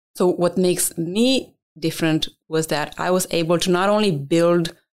So what makes me different was that I was able to not only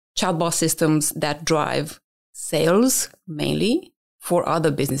build chatbot systems that drive sales mainly for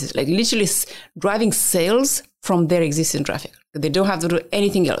other businesses, like literally driving sales from their existing traffic. They don't have to do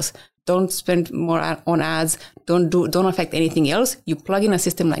anything else. Don't spend more on ads. Don't affect anything else. You plug in a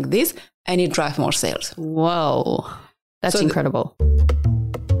system like this and it drives more sales. Whoa, that's incredible.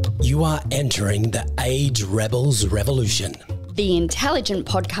 You are entering the Age Rebels Revolution. The intelligent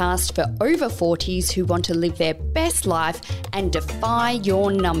podcast for over 40s who want to live their best life and defy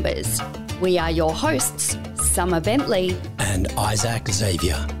your numbers. We are your hosts, Summer Bentley and Isaac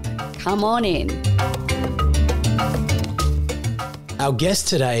Xavier. Come on in. Our guest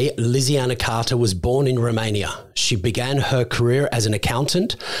today, Liziana Carter, was born in Romania. She began her career as an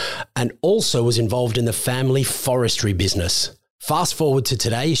accountant and also was involved in the family forestry business. Fast forward to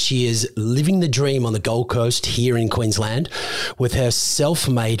today, she is living the dream on the Gold Coast here in Queensland with her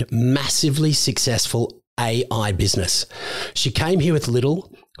self-made, massively successful AI business. She came here with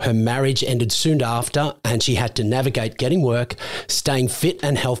little. Her marriage ended soon after, and she had to navigate getting work, staying fit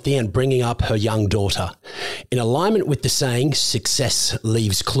and healthy, and bringing up her young daughter. In alignment with the saying, success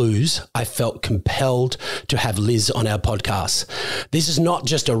leaves clues, I felt compelled to have Liz on our podcast. This is not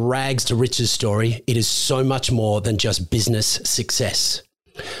just a rags to riches story. It is so much more than just business success.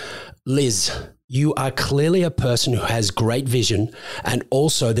 Liz, you are clearly a person who has great vision and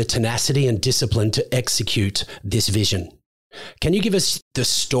also the tenacity and discipline to execute this vision. Can you give us the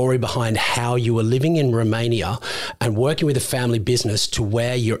story behind how you were living in Romania and working with a family business to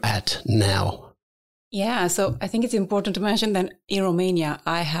where you're at now? Yeah, so I think it's important to mention that in Romania,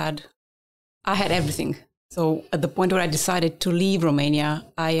 I had everything. So at the point where I decided to leave Romania,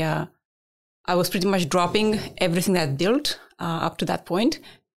 I was pretty much dropping everything that I built up to that point.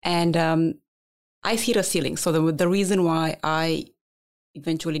 And I hit a ceiling. So the reason why I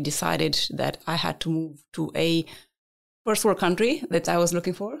eventually decided that I had to move to a first world country that I was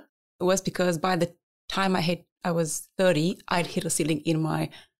looking for was because by the time I was 30, I'd hit a ceiling in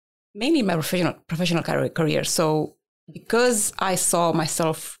mainly my professional career. So because I saw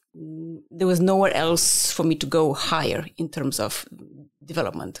myself, there was nowhere else for me to go higher in terms of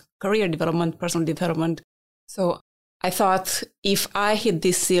development, career development, personal development. So I thought, if I hit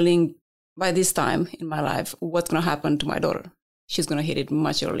this ceiling by this time in my life, what's going to happen to my daughter? She's going to hit it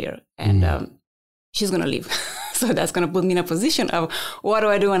much earlier, and she's going to leave. So that's going to put me in a position of, what do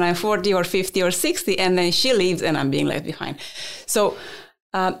I do when I'm 40 or 50 or 60? And then she leaves and I'm being left behind. So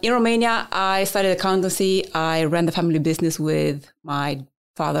in Romania, I studied accountancy. I ran the family business with my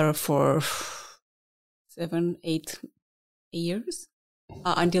father for 7-8 years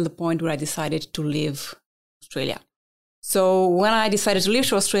until the point where I decided to leave Australia. So when I decided to leave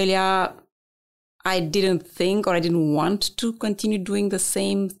to Australia, I didn't think, or I didn't want to continue doing the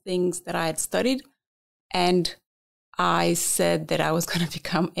same things that I had studied. And I said that I was going to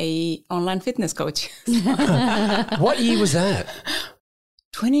become an online fitness coach. What year was that?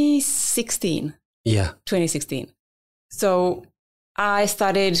 2016. Yeah. 2016. So I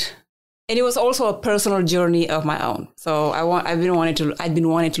started, and it was also a personal journey of my own. So I'd been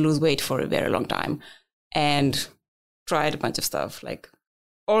wanting to lose weight for a very long time, and tried a bunch of stuff, like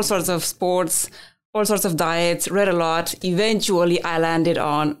all sorts of sports, all sorts of diets, read a lot. Eventually, I landed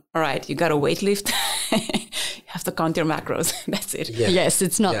on, all right, you got to weight lift. You have to count your macros. That's it. Yeah. Yes,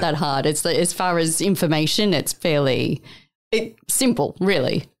 it's not that hard. It's as far as information, it's fairly simple,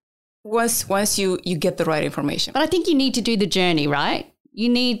 really. Once you get the right information. But I think you need to do the journey, right? You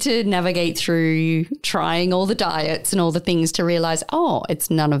need to navigate through trying all the diets and all the things to realize, oh, it's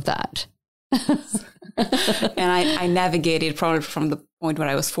none of that. And I navigated probably from the point where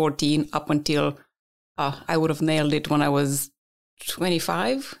I was 14 up until I would have nailed it when I was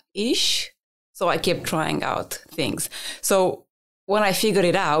 25-ish. So I kept trying out things. So when I figured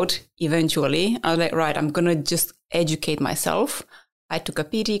it out, eventually, I was like, right, I'm going to just educate myself. I took a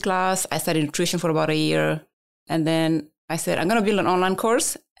PT class. I studied nutrition for about a year. And then I said, I'm going to build an online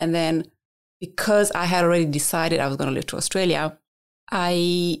course. And then because I had already decided I was going to live to Australia,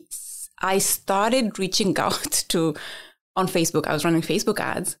 I started reaching out on Facebook. I was running Facebook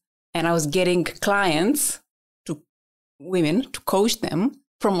ads, and I was getting clients, women, to coach them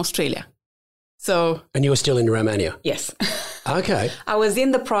from Australia. So, and you were still in Romania? Yes. Okay. I was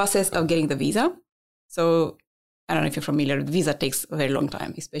in the process of getting the visa. So I don't know if you're familiar. The visa takes a very long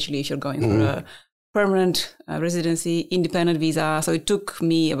time, especially if you're going through a permanent residency, independent visa. So it took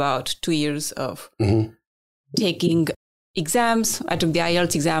me about 2 years of taking exams. I took the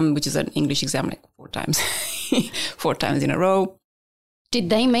IELTS exam, which is an English exam, like 4 times in a row. Did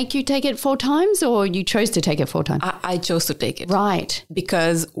they make you take it 4 times or you chose to take it 4 times? I chose to take it. Right.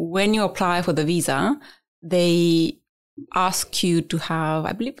 Because when you apply for the visa, they ask you to have,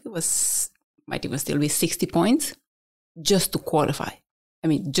 I believe might even still be 60 points just to qualify. I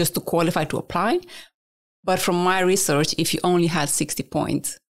mean, just to qualify to apply. But from my research, if you only had 60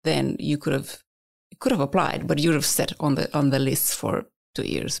 points, then you could have applied, but you would have sat on the list for 2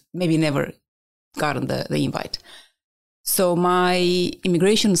 years, maybe never gotten the invite. So my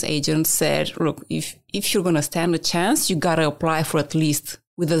immigrations agent said, look, if you're going to stand a chance, you got to apply for at least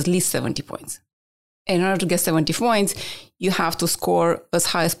 70 points. And in order to get 70 points, you have to score as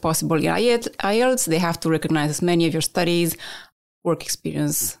high as possible in IELTS. They have to recognize as many of your studies, work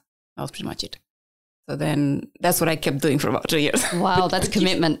experience. That was pretty much it. So then that's what I kept doing for about 2 years. Wow, that's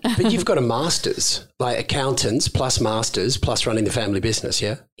commitment. But you've got a master's, like accountants plus masters plus running the family business,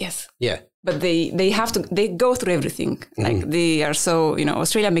 yeah? Yes. Yeah. But they go through everything. Like they are so,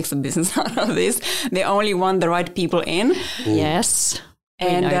 Australia makes a business out of this. They only want the right people in. Yes.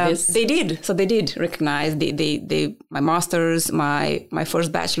 And they did. So they did recognize my master's, my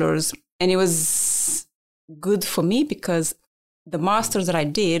first bachelor's. And it was good for me because the master's that I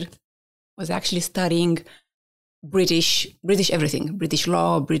did was actually studying British everything, British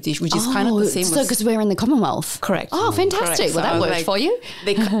law, which is kind of the same. So because we're in the Commonwealth. Correct. Oh, fantastic. Correct. Well, that worked for you.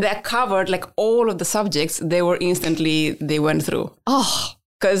 They covered like all of the subjects they went through. Oh,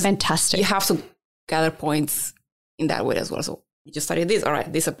 because fantastic. You have to gather points in that way as well. So you just study this. All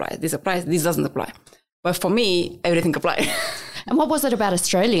right, this applies, this doesn't apply. But for me, everything applied. And what was it about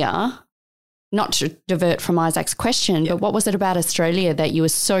Australia? Not to divert from Isaac's question, but what was it about Australia that you were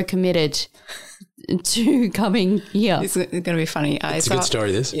so committed to coming here? It's going to be funny. It's a good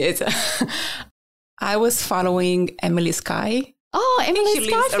story, this. Yeah, I was following Emily Skye. Oh, Emily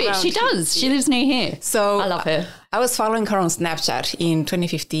Skyfish. She does. She lives near here. So I love her. I was following her on Snapchat in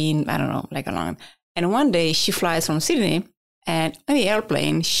 2015. I don't know, like a long. And one day she flies from Sydney, and on the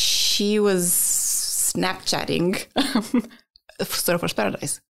airplane, she was Snapchatting Surfer's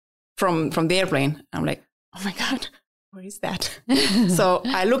Paradise. From the airplane. I'm like, oh my God, where is that? So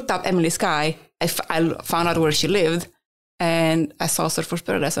I looked up Emily Skye. I found out where she lived, and I saw Surfer's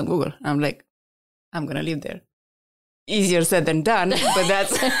Paradise on Google. I'm like, I'm going to live there. Easier said than done, but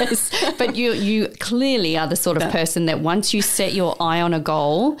that's... Yes. But you clearly are the sort of person that once you set your eye on a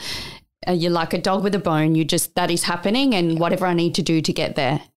goal, you're like a dog with a bone. That is happening, and whatever I need to do to get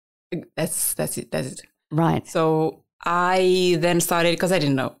there. That's it. Right. So I then started, because I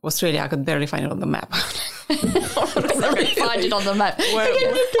didn't know Australia, I could barely find it on the map. Find it on the map. You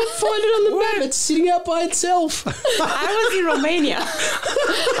can find it on the map. It's sitting out by itself. I was in Romania.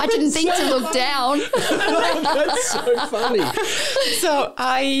 I didn't think to look down. That's so funny. So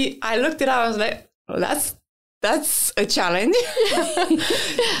I looked it up. I was like, oh, that's a challenge.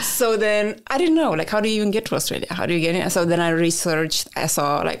 So then I didn't know, like, how do you even get to Australia? How do you get in? So then I researched. I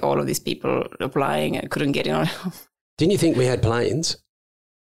saw like all of these people applying and couldn't get in. Didn't you think we had planes?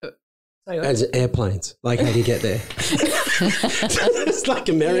 As airplanes. Like, how do you get there? It's like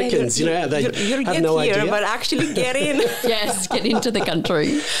Americans, they have no idea. But actually get in. Yes, get into the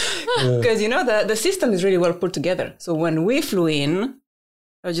country. Because, the system is really well put together. So when we flew in,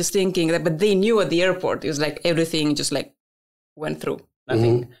 I was just thinking that, but they knew at the airport, it was like everything just like went through,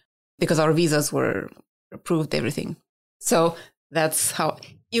 nothing, because our visas were approved, everything. So that's how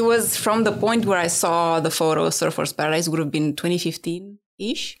it was. From the point where I saw the photo, Surfer's Paradise would have been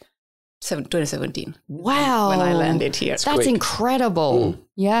 2015-ish, 2017. Wow. When I landed here. That's incredible.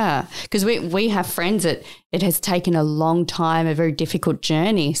 Yeah. Because we have friends that it has taken a long time, a very difficult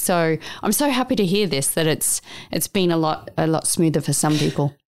journey. So I'm so happy to hear this, that it's been a lot smoother for some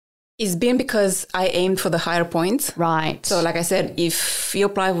people. It's been because I aimed for the higher points. Right. So like I said, if you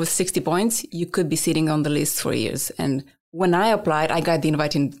apply with 60 points, you could be sitting on the list for years. And when I applied, I got the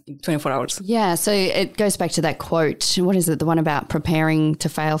invite in 24 hours. Yeah, so it goes back to that quote. What is it? The one about preparing to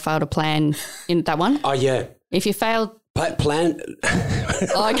fail to plan. In that one? Oh, yeah. If you fail... Plan...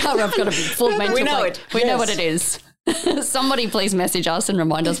 I can't remember. I've got a full mental We know blank. it. We know what it is. Somebody please message us and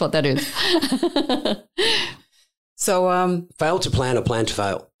remind us what that is. So... fail to plan or plan to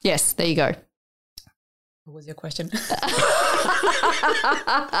fail. Yes, there you go. What was your question?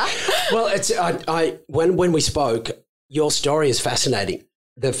 Well, it's when we spoke... Your story is fascinating.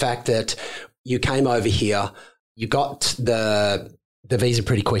 The fact that you came over here, you got the visa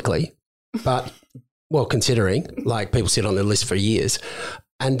pretty quickly, but, well, considering, like, people sit on the list for years.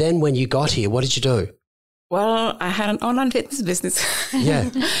 And then when you got here, what did you do? Well, I had an online fitness business. Yeah.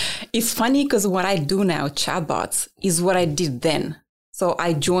 It's funny because what I do now, chatbots, is what I did then. So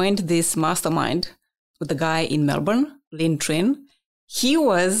I joined this mastermind with a guy in Melbourne, Lynn Trin.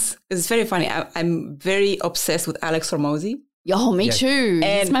 it's very funny. I'm very obsessed with Alex Hormozy. Oh, me too.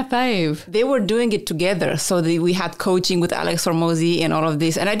 And it's my fave. They were doing it together. So we had coaching with Alex Hormozy and all of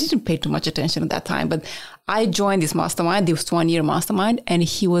this. And I didn't pay too much attention at that time. But I joined this mastermind. This was 1-year mastermind. And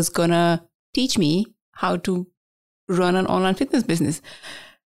he was going to teach me how to run an online fitness business.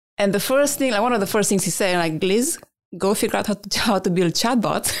 And the first thing, like one of the first things he said, like, Liz, go figure out how to build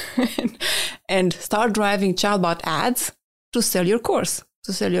chatbots and start driving chatbot ads to sell your course,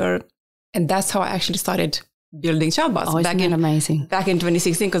 and that's how I actually started building chatbots. Oh, isn't that amazing? Back in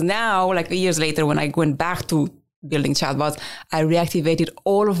 2016, because now, like years later, when I went back to building chatbots, I reactivated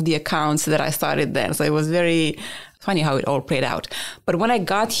all of the accounts that I started then. So it was very funny how it all played out. But when I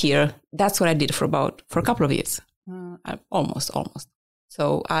got here, that's what I did for a couple of years, almost.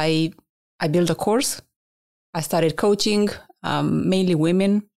 So I built a course. I started coaching, mainly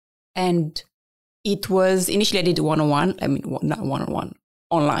women, and it was initially I did one-on-one. I mean, not one-on-one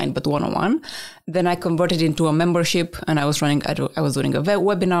online, but one-on-one. Then I converted into a membership, and I was doing a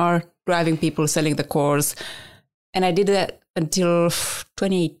webinar, driving people, selling the course, and I did that until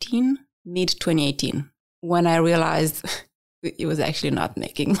 2018, mid 2018, when I realized it was actually not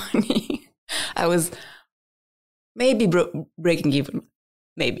making money. I was maybe breaking even,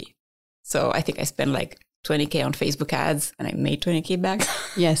 maybe. So I think I spent like $20K on Facebook ads, and I made $20K back.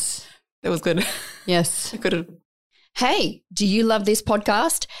 Yes. That was good. Yes. I could have. Hey, do you love this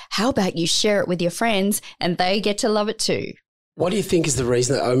podcast? How about you share it with your friends and they get to love it too? What do you think is the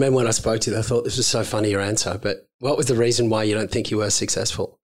reason? I remember when I spoke to you, I thought this was so funny, your answer, but what was the reason why you don't think you were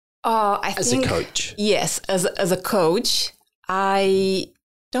successful? As a coach? Yes, as a coach, I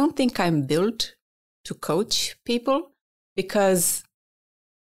don't think I'm built to coach people, because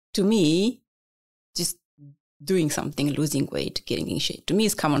to me, just doing something, losing weight, getting in shape, to me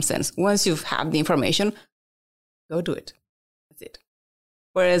is common sense. Once you've had the information, go do it. That's it.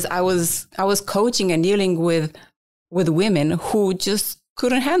 Whereas I was coaching and dealing with women who just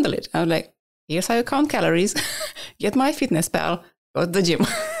couldn't handle it. I was like, here's how you count calories, get MyFitnessPal, go to the gym.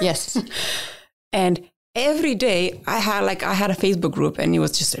 Yes. And every day I had a Facebook group, and it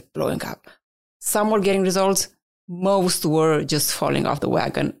was just blowing up. Some were getting results. Most were just falling off the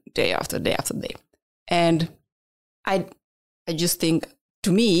wagon day after day after day. And I just think,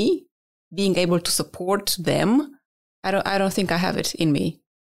 to me, being able to support them, I don't think I have it in me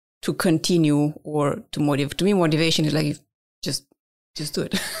to continue or to motivate. To me, motivation is like, just do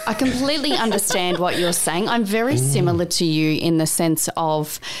it. I completely understand what you're saying. I'm very similar to you in the sense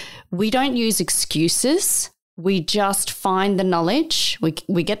of we don't use excuses. We just find the knowledge.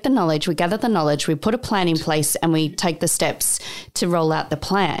 We get the knowledge, we gather the knowledge, we put a plan in place, and we take the steps to roll out the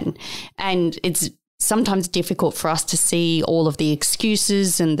plan. And it's sometimes difficult for us to see all of the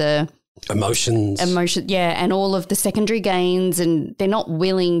excuses and the emotion, and all of the secondary gains, and they're not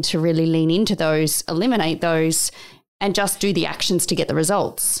willing to really lean into those, eliminate those, and just do the actions to get the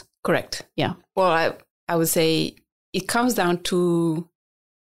results. Correct. Yeah. Well, I would say it comes down to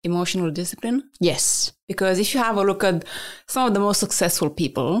emotional discipline. Yes. Because if you have a look at some of the most successful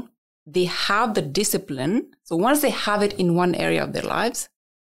people, they have the discipline. So once they have it in one area of their lives,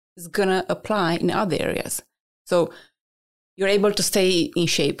 it's going to apply in other areas. So you're able to stay in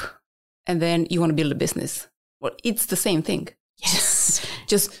shape, and then you want to build a business. Well, it's the same thing. Yes.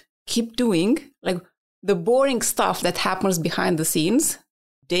 Just keep doing like the boring stuff that happens behind the scenes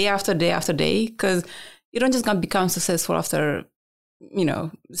day after day after day, because you don't just going to become successful after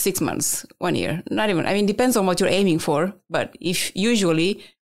 6 months, 1 year, not even. I mean, depends on what you're aiming for. But if usually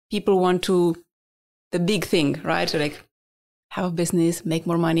people want the big thing, right? Like have a business, make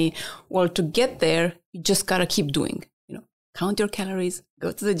more money. Well, to get there, you just got to keep doing, count your calories,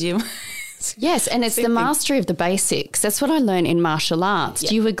 go to the gym. Yes. And it's the mastery of the basics. That's what I learned in martial arts. Yeah.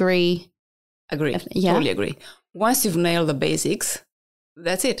 Do you agree? Agree. Yeah. Totally agree. Once you've nailed the basics,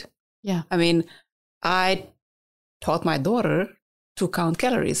 that's it. Yeah. I mean, I taught my daughter to count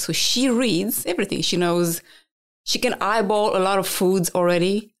calories. So she reads everything. She knows, she can eyeball a lot of foods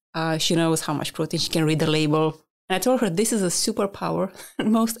already. She knows how much protein. She can read the label. And I told her this is a superpower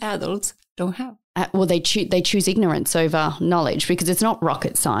most adults don't have. Well, they choose ignorance over knowledge because it's not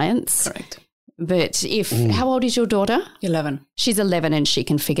rocket science. Correct. But how old is your daughter? 11. She's 11 and she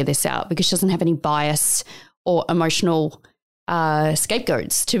can figure this out because she doesn't have any bias or emotional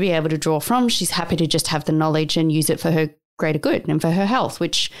scapegoats to be able to draw from. She's happy to just have the knowledge and use it for her greater good and for her health,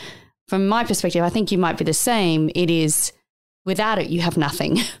 which from my perspective, I think you might be the same. It is, without it, you have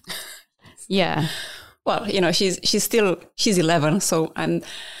nothing. Yeah. Well, she's 11, so, and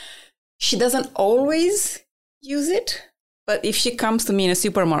she doesn't always use it, but if she comes to me in a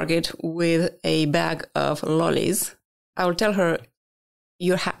supermarket with a bag of lollies, I will tell her,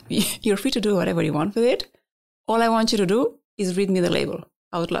 you're free to do whatever you want with it. All I want you to do is read me the label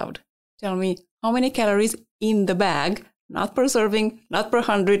out loud. Tell me how many calories in the bag, not per serving, not per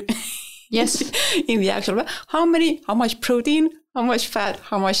 100. Yes. In the actual bag. How much protein, how much fat,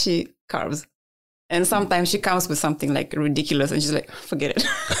 how much carbs. And sometimes she comes with something like ridiculous and she's like, forget it.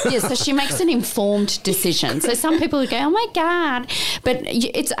 Yeah, so she makes an informed decision. So some people would go, oh my God. But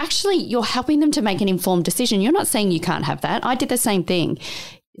it's actually, you're helping them to make an informed decision. You're not saying you can't have that. I did the same thing.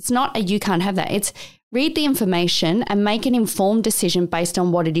 It's not a you can't have that. It's read the information and make an informed decision based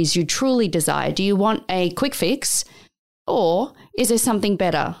on what it is you truly desire. Do you want a quick fix or is there something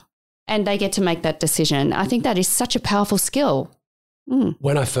better? And they get to make that decision. I think that is such a powerful skill.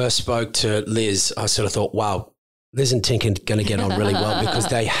 When I first spoke to Liz, I sort of thought, wow, Liz and Tink are going to get on really well because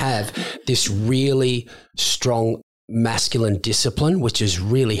they have this really strong masculine discipline, which is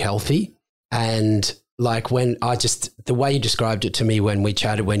really healthy. And like the way you described it to me when we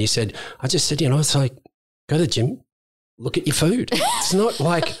chatted, when you said, I just said, it's like, go to the gym, look at your food. It's not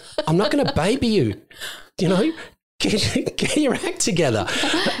like, I'm not going to baby you, get your act together.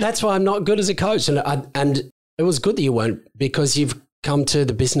 That's why I'm not good as a coach. And it was good that you weren't, because you've come to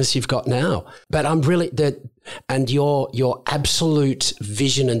the business you've got now. But I'm really and your absolute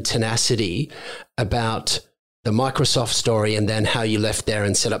vision and tenacity about the Microsoft story and then how you left there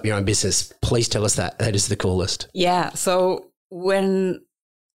and set up your own business. Please tell us that. That is the coolest. Yeah. So when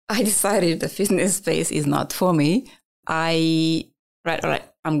I decided the fitness space is not for me, all right,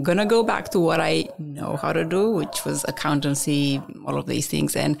 I'm going to go back to what I know how to do, which was accountancy, all of these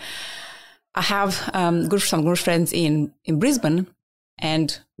things. And I have some good friends in Brisbane,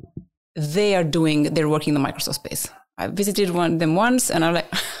 and they're working in the Microsoft space. I visited them once, and I'm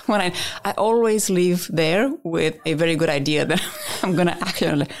like, I always leave there with a very good idea that I'm going to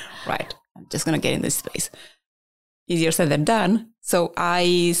actually, right, I'm just going to get in this space. Easier said than done. So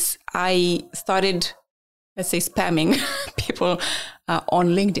I started, let's say, spamming people on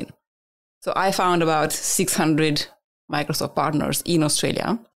LinkedIn. So I found about 600 Microsoft partners in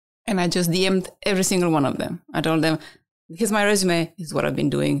Australia, and I just DM'd every single one of them. I told them, here's my resume. This is what I've been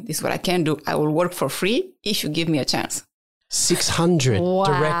doing. This is what I can do. I will work for free if you give me a chance. 600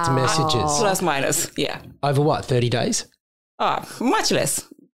 direct messages. Plus minus, yeah. Over what, 30 days? Much less.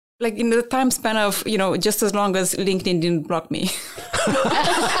 Like in the time span of, just as long as LinkedIn didn't block me.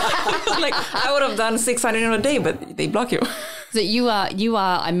 Like I would have done 600 in a day, but they block you. So you are,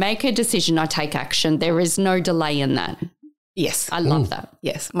 I make a decision, I take action. There is no delay in that. Yes. I love that.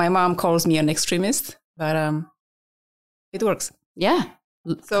 Yes. My mom calls me an extremist, but it works. Yeah,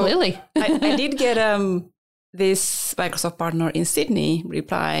 so clearly. I did get this Microsoft partner in Sydney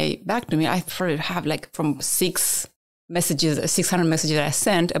reply back to me. I probably have from 600 messages that I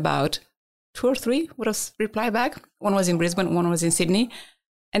sent, about 2 or 3 would have replied back. One was in Brisbane, one was in Sydney.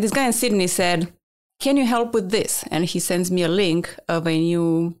 And this guy in Sydney said, can you help with this? And he sends me a link of a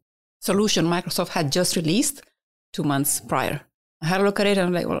new solution Microsoft had just released 2 months prior. I had a look at it and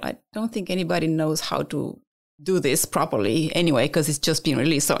I'm like, well, I don't think anybody knows how to do this properly anyway, because it's just been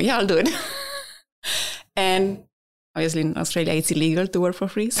released. So yeah, I'll do it. And obviously in Australia, it's illegal to work for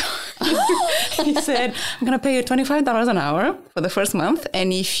free. So he said, I'm going to pay you $25 an hour for the first month.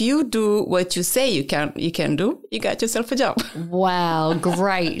 And if you do what you say you can do, you got yourself a job. Wow,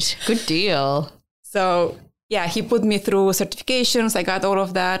 great. Good deal. So yeah, he put me through certifications. I got all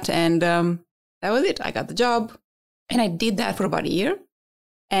of that. And that was it. I got the job. And I did that for about a year.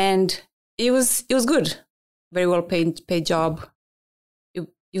 And it was good. Very well paid job. It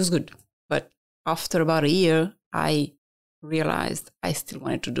was good. But after about a year, I realized I still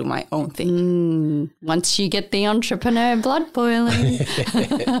wanted to do my own thing. Once you get the entrepreneur blood boiling.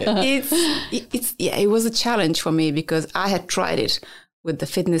 It was a challenge for me because I had tried it with the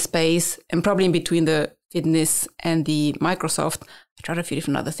fitness space, and probably in between the fitness and the Microsoft, I tried a few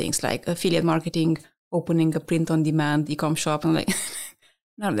different other things like affiliate marketing, opening a print-on-demand e-com shop, and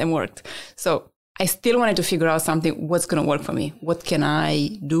none of them worked. So I still wanted to figure out something, what's going to work for me? What can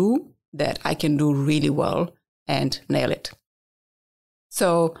I do that I can do really well and nail it?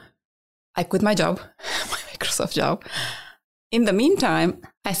 So I quit my job, my Microsoft job. In the meantime,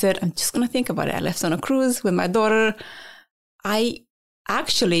 I said, I'm just going to think about it. I left on a cruise with my daughter. I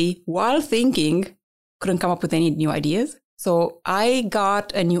actually, while thinking, couldn't come up with any new ideas. So I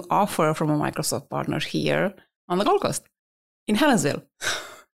got a new offer from a Microsoft partner here on the Gold Coast in Helensville.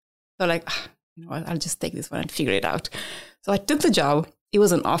 So I'll just take this one and figure it out. So I took the job. It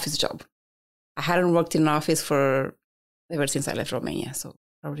was an office job. I hadn't worked in an office ever since I left Romania. So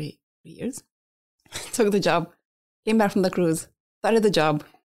probably 3 years. Took the job, came back from the cruise, started the job.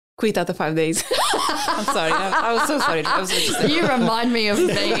 quit after 5 days. I'm sorry. I was so sorry. You remind me of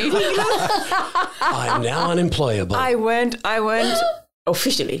me. I'm now unemployable. I went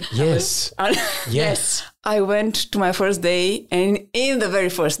officially. Yes. Yes. I went to my first day, and in the very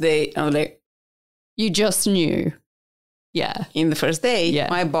first day, I was like, you just knew. Yeah. In the first day,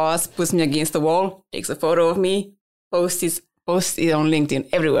 my boss puts me against the wall, takes a photo of me, posts it on LinkedIn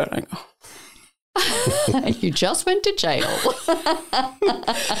everywhere. Like, oh. You just went to jail.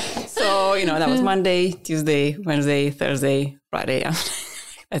 So, that was Monday, Tuesday, Wednesday, Thursday, Friday.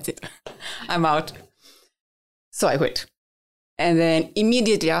 That's it. I'm out. So I quit. And then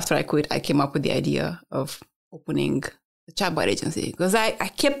immediately after I quit, I came up with the idea of opening the chatbot agency, because I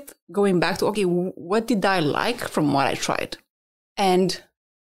kept going back to, okay, what did I like from what I tried? And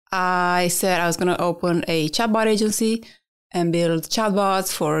I said I was going to open a chatbot agency and build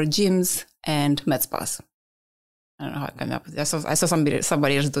chatbots for gyms and med spas. I don't know how I came up with that. I saw somebody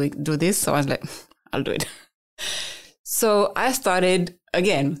else do this, so I was like, I'll do it. So I started,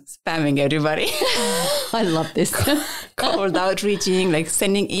 again, spamming everybody. I love this. Cold outreaching, like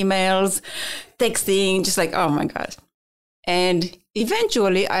sending emails, texting, just like, oh my gosh. And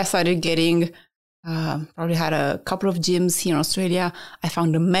eventually I started getting, probably had a couple of gyms here in Australia. I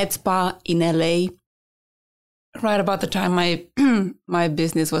found a med spa in LA. Right about the time my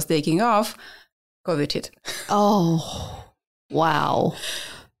business was taking off, COVID hit. Oh, wow.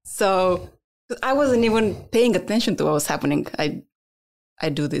 So I wasn't even paying attention to what was happening. I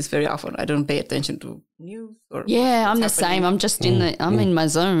do this very often. I don't pay attention to news or I'm the same. I'm just I'm in my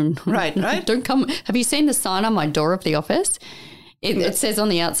zone. Right. Don't come. Have you seen the sign on my door of the office? It says on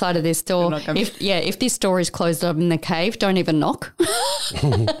the outside of this door, if this door is closed up in the cave, don't even knock.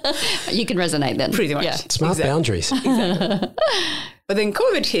 You can resonate then. Pretty much. Yeah. Smart boundaries. Exactly. But then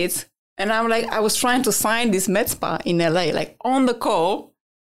COVID hits, and I'm like, I was trying to sign this med spa in LA, like on the call.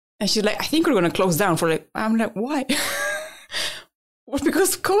 And she's like, I think we're going to close down I'm like, why? Well,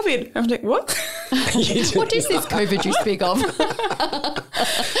 because of COVID. I'm like, what? What is this COVID you speak of?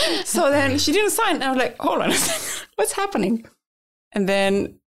 So then she didn't sign. I was like, hold on a second. What's happening? And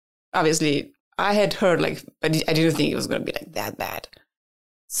then obviously I had heard but I didn't think it was going to be like that bad.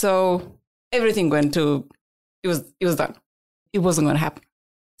 So everything went to, it was done. It wasn't going to happen.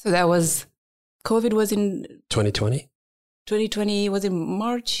 So that was, COVID was in 2020. 2020 was in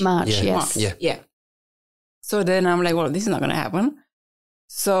March. Yes. Yeah. So then I'm like, well, this is not going to happen.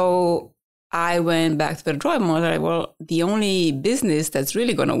 So I went back to the drawing board. Like, well, the only business that's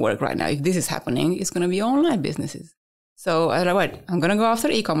really going to work right now, if this is happening, is going to be online businesses. So I was like, what? I'm going to go after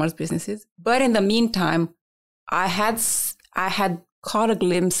e-commerce businesses. But in the meantime, I had caught a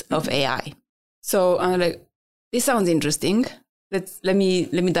glimpse of AI. So I'm like, this sounds interesting. Let me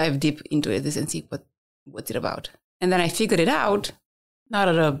dive deep into this and see what's it about. And then I figured it out, not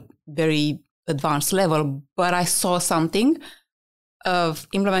at a very advanced level, but I saw something of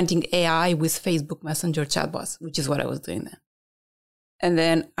implementing AI with Facebook Messenger chatbots, which is what I was doing then. And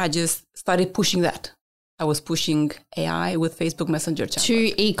then I just started pushing that. I was pushing AI with Facebook Messenger chatbots.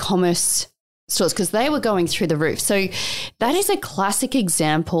 To e-commerce stores, because they were going through the roof. So that is a classic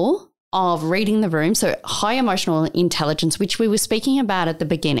example of reading the room. So high emotional intelligence, which we were speaking about at the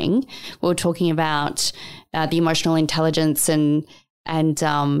beginning. We were talking about the emotional intelligence and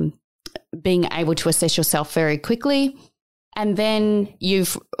being able to assess yourself very quickly. And then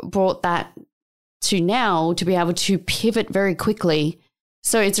you've brought that to now to be able to pivot very quickly.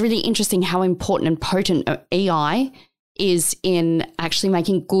 So it's really interesting how important and potent AI is in actually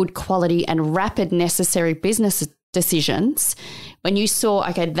making good quality and rapid necessary business decisions. When you saw,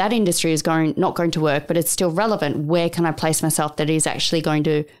 okay, that industry is not going to work, but it's still relevant. Where can I place myself that is actually going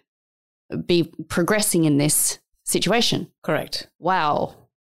to be progressing in this situation? Correct. Wow.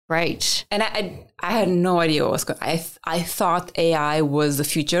 Great. And I had no idea what was going on. I thought AI was the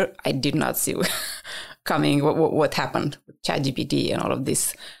future. I did not see coming what happened with ChatGPT and all of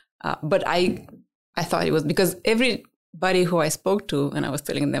this. But I thought it was because everybody who I spoke to and I was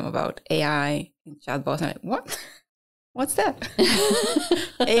telling them about AI and chatbots, I'm like, what? What's that?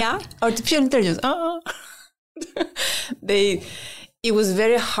 AI? Artificial intelligence. It was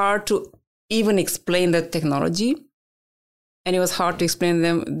very hard to even explain the technology. And it was hard to explain to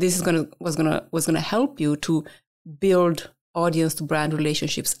them this was gonna help you to build audience to brand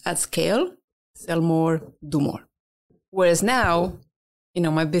relationships at scale, sell more, do more. Whereas now,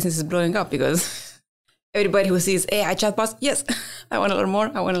 my business is blowing up because everybody who sees AI chatbots, yes, I want to learn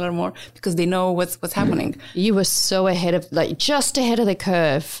more because they know what's happening. You were so just ahead of the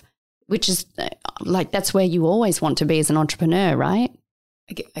curve, which is that's where you always want to be as an entrepreneur, right?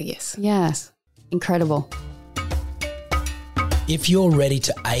 I guess. Yes. Incredible. If you're ready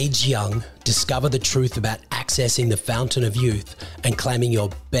to age young, discover the truth about accessing the fountain of youth and claiming your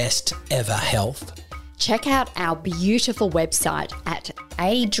best ever health, check out our beautiful website at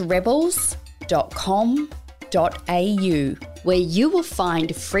agerebels.com.au, where you will find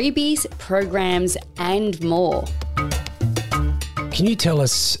freebies, programs, and more. Can you tell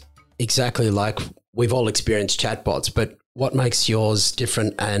us exactly, like we've all experienced chatbots, but what makes yours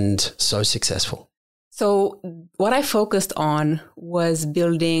different and so successful? So what I focused on was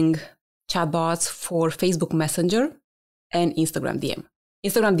building chatbots for Facebook Messenger and Instagram DM.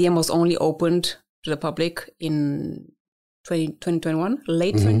 Instagram DM was only opened to the public in 2021,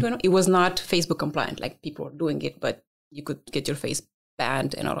 late 2021. It was not Facebook compliant, like people were doing it, but you could get your face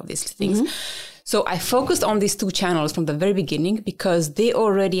banned and all of these things. So I focused on these two channels from the very beginning because they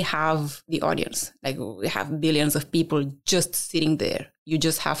already have the audience. Like we have billions of people just sitting there. You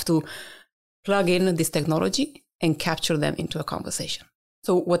just have to plug in this technology and capture them into a conversation.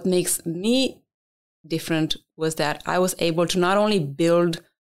 So what makes me different was that I was able to not only build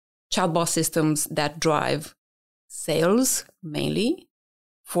chatbot systems that drive sales mainly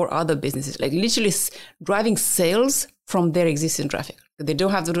for other businesses, like literally driving sales from their existing traffic. They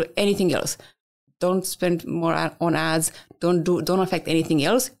don't have to do anything else. Don't spend more on ads. Don't affect anything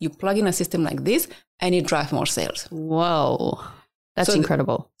else. You plug in a system like this and it drives more sales. Whoa, that's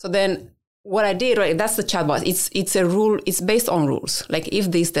incredible. So then what I did, right, that's the chatbot. It's a rule. It's based on rules, like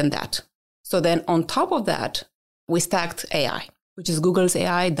if this, then that. So then on top of that, we stacked AI, which is Google's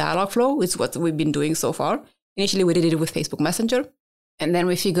AI dialogue flow. It's what we've been doing so far. Initially, we did it with Facebook Messenger, and then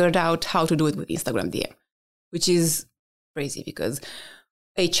we figured out how to do it with Instagram DM, which is crazy because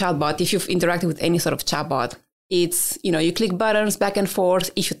a chatbot, if you've interacted with any sort of chatbot, it's, you click buttons back and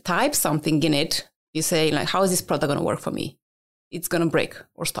forth. If you type something in it, you say, like, how is this product going to work for me? It's going to break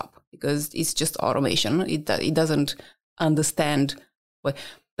or stop because it's just automation. It doesn't understand. But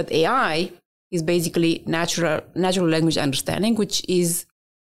AI is basically natural language understanding, which is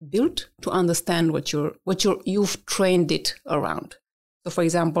built to understand what you've trained it around. So, for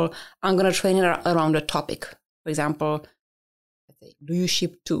example, I'm going to train it around a topic. For example, let's say, do you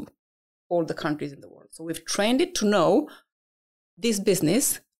ship to all the countries in the world? So we've trained it to know this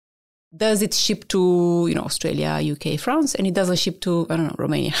business. Does it ship to, Australia, UK, France, and it doesn't ship to,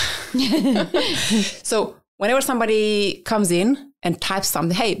 Romania? So whenever somebody comes in and types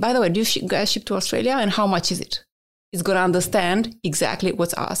something, hey, by the way, do you guys ship to Australia and how much is it? It's going to understand exactly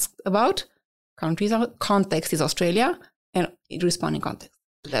what's asked about. Context is Australia and it responds in context.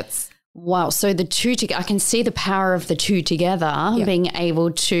 That's... Wow. So the two together, I can see the power of the two together, being able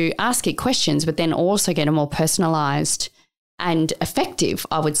to ask it questions, but then also get a more personalized and effective,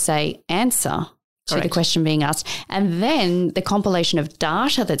 I would say, answer to the question being asked. And then the compilation of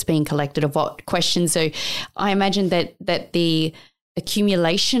data that's being collected of what questions. So I imagine that the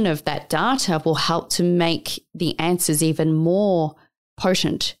accumulation of that data will help to make the answers even more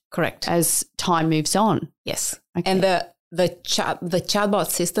potent. Correct. As time moves on. Yes. Okay. And the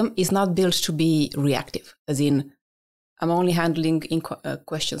chatbot system is not built to be reactive, as in I'm only handling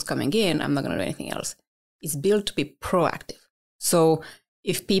questions coming in. I'm not going to do anything else. It's built to be proactive. So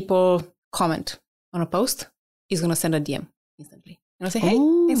if people comment on a post, it's going to send a DM instantly. And I'll say, hey,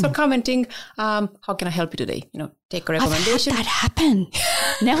 thanks for commenting. How can I help you today? Take a recommendation. I've had that happen.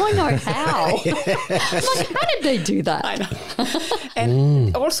 Now I know how. I'm like, how did they do that? I know.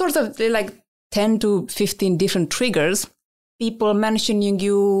 And all sorts of, like 10 to 15 different triggers. People mentioning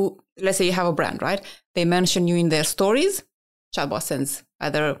you, let's say you have a brand, right? They mention you in their stories. Chatbot sends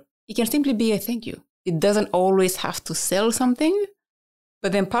either, it can simply be a thank you. It doesn't always have to sell something.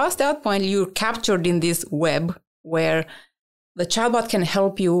 But then past that point, you're captured in this web where the chatbot can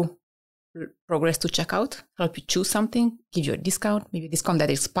help you progress to checkout, help you choose something, give you a discount, maybe a discount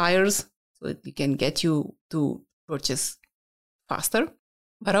that expires so that it can get you to purchase faster.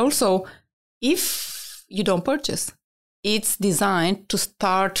 But also, if you don't purchase, it's designed to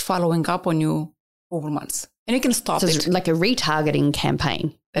start following up on you over months. And you can stop it. It's like a retargeting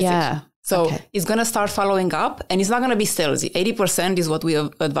campaign. That's it. So it's going to start following up and it's not going to be salesy. 80% is what we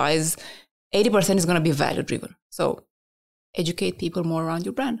advise. 80% is going to be value driven. So educate people more around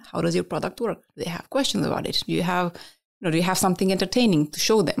your brand. How does your product work? Do they have questions about it? Do you have something entertaining to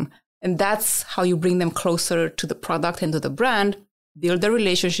show them? And that's how you bring them closer to the product and to the brand, build the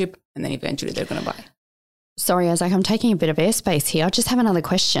relationship, and then eventually they're going to buy. Sorry, Isaac, I'm taking a bit of airspace here. I just have another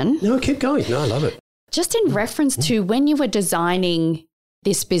question. No, keep going. No, I love it. Just in reference to when you were designing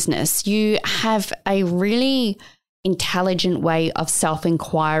this business, you have a really intelligent way of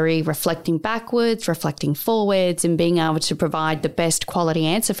self-inquiry, reflecting backwards, reflecting forwards, and being able to provide the best quality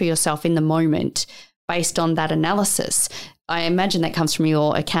answer for yourself in the moment based on that analysis. I imagine that comes from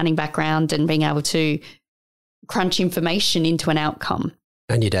your accounting background and being able to crunch information into an outcome.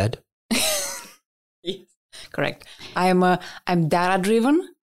 And your dad? Yes, correct. I'm data driven.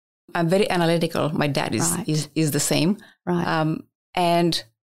 I'm very analytical. My dad is the same. Right. And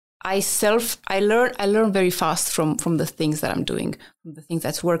I learn very fast from the things that I'm doing, from the things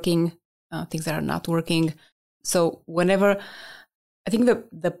that's working, things that are not working. So whenever I think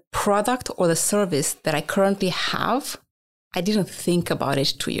the product or the service that I currently have, I didn't think about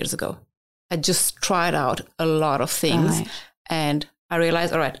it 2 years ago. I just tried out a lot of things and I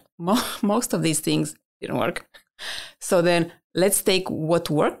realized, all right, most of these things didn't work. So then let's take what's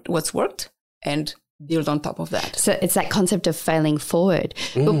worked and build on top of that. So it's that concept of failing forward.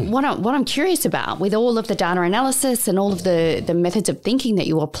 But what I'm curious about, with all of the data analysis and all of the methods of thinking that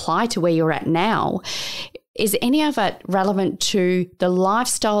you apply to where you're at now, is any of it relevant to the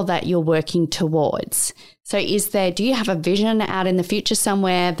lifestyle that you're working towards? So do you have a vision out in the future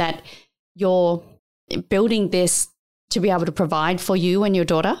somewhere that you're building this to be able to provide for you and your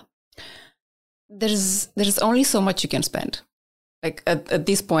daughter? There's only so much you can spend. Like at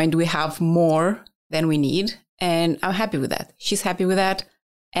this point, we have more than we need. And I'm happy with that. She's happy with that.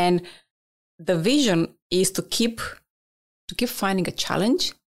 And the vision is to keep finding a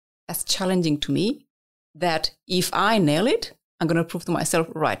challenge that's challenging to me, that if I nail it, I'm going to prove to myself,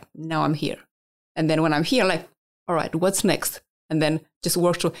 right, now I'm here. And then when I'm here, like, all right, what's next? And then just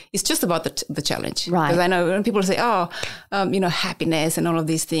work through. It's just about the challenge. Right. Because I know when people say, happiness and all of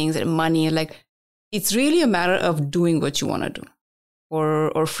these things and money, like, it's really a matter of doing what you want to do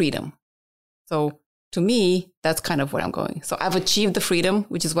or freedom. So to me, that's kind of where I'm going. So I've achieved the freedom,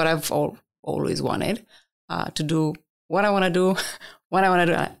 which is what I've always wanted, to do what I want to do, when I want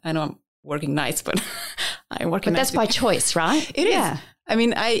to do. I know I'm working nights, but I'm working nights. But that's by choice, right? It is. I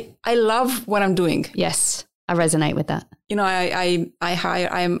mean, I love what I'm doing. Yes, I resonate with that. You know,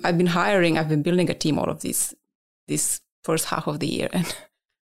 I've been hiring, I've been building a team all of this first half of the year. And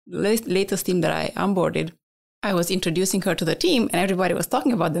latest team that I onboarded, I was introducing her to the team and everybody was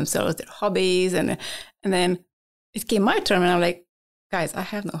talking about themselves, their hobbies. And then it came my turn and I'm like, guys, I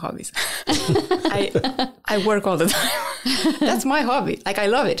have no hobbies. I work all the time. That's my hobby. Like, I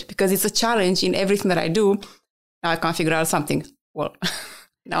love it because it's a challenge in everything that I do. Now I can't figure out something. Well,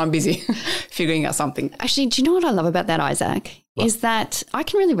 now I'm busy figuring out something. Actually, do you know what I love about that, Isaac? What? Is that I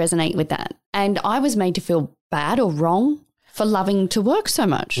can really resonate with that. And I was made to feel bad or wrong for loving to work so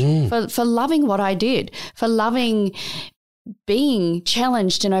much, for loving what I did, for loving being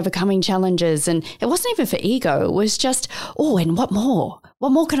challenged and overcoming challenges. And it wasn't even for ego. It was just, and what more?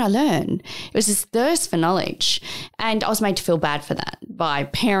 What more can I learn? It was this thirst for knowledge. And I was made to feel bad for that by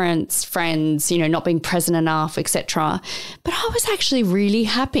parents, friends, not being present enough, etc. But I was actually really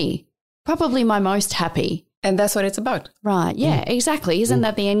happy, probably my most happy. And that's what it's about. Right. Yeah, exactly. Isn't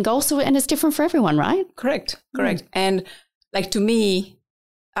that the end goal? So, and it's different for everyone, right? Correct. And like, to me,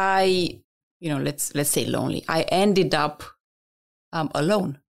 let's say lonely. I ended up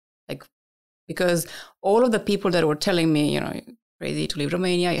alone, like, because all of the people that were telling me, crazy to leave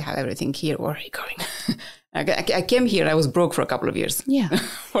Romania, you have everything here, where are you going? I came here, I was broke for a couple of years. Yeah.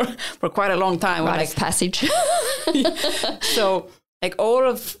 for quite a long time. Rite of passage. So, like, all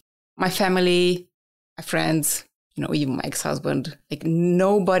of my family, my friends, even my ex-husband, like,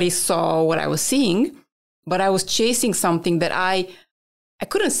 nobody saw what I was seeing, but I was chasing something that I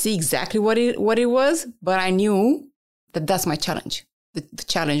couldn't see exactly what it was, but I knew that that's my challenge. The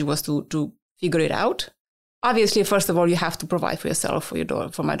challenge was to figure it out. Obviously, first of all, you have to provide for yourself, for your daughter,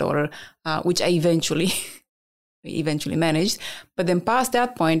 for my daughter, which I eventually managed. But then past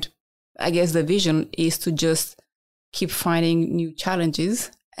that point, I guess the vision is to just keep finding new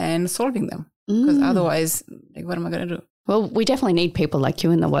challenges and solving them. Because otherwise, like, what am I going to do? Well, we definitely need people like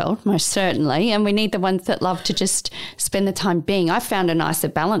you in the world, most certainly. And we need the ones that love to just spend the time being. I found a nicer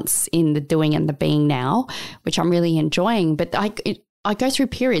balance in the doing and the being now, which I'm really enjoying. But I go through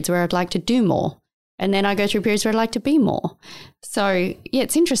periods where I'd like to do more. And then I go through periods where I'd like to be more. So, yeah,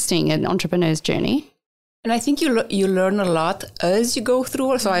 it's interesting, an entrepreneur's journey. And I think you learn a lot as you go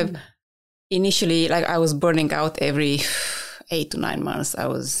through. So I've initially, like, I was burning out every 8 to 9 months. I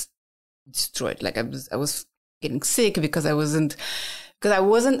was destroyed. Like, I was getting sick because I wasn't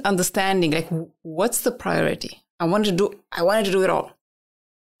understanding, like, what's the priority. I wanted to do it all.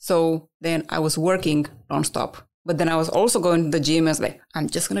 So then I was working nonstop, but then I was also going to the gym. I was like, I'm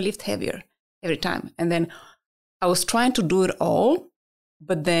just going to lift heavier every time. And then I was trying to do it all,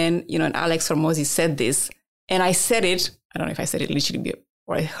 but then, and Alex Hormozi said this, and I said it, I don't know if I said it literally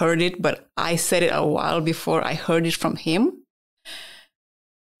or I heard it, but I said it a while before I heard it from him.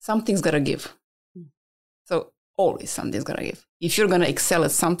 Something's got to give. always something's going to give. If you're going to excel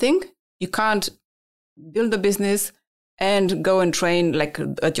at something, you can't build a business and go and train like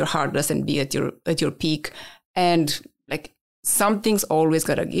at your hardest and be at your peak. And like something's always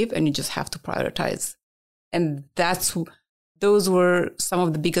got to give, and you just have to prioritize. And those were some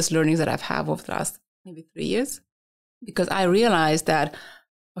of the biggest learnings that I've had over the last maybe 3 years, because I realized that,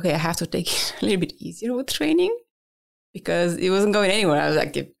 okay, I have to take it a little bit easier with training because it wasn't going anywhere. I was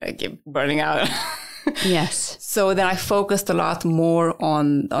like, I keep burning out. Yes. So then I focused a lot more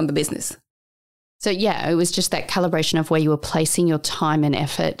on the business. So yeah, it was just that calibration of where you were placing your time and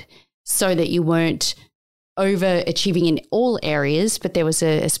effort so that you weren't overachieving in all areas, but there was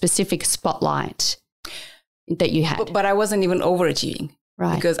a specific spotlight that you had. But I wasn't even overachieving.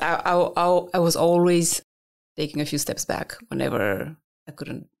 Right. Because I was always taking a few steps back whenever I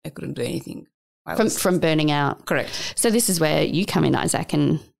couldn't do anything. From burning out. Correct. So this is where you come in, Isaac,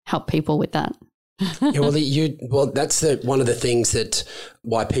 and help people with that. Well, that's one of the things that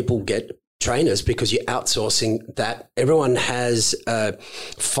why people get trainers, because you're outsourcing that. Everyone has a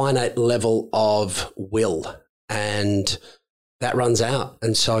finite level of will, and that runs out.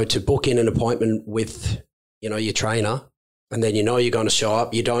 And so to book in an appointment with, your trainer, and then you're going to show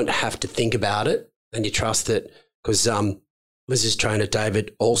up, you don't have to think about it, and you trust it, because Liz's trainer,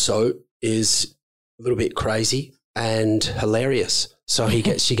 David, also is a little bit crazy and hilarious. So she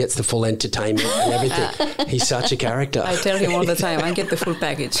gets the full entertainment and everything. He's such a character. I tell him all the time, I get the full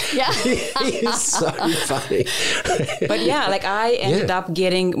package. Yeah. He's so funny. But yeah, like I ended up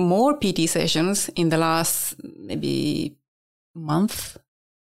getting more PT sessions in the last maybe month,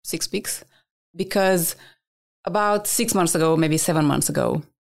 6 weeks, because about 6 months ago, maybe 7 months ago,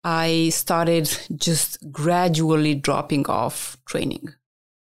 I started just gradually dropping off training,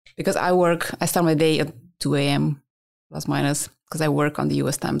 because I start my day at 2 a.m. plus minus, because I work on the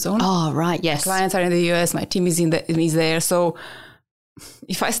US time zone. Oh, right. Yes. My clients are in the US. My team is there. So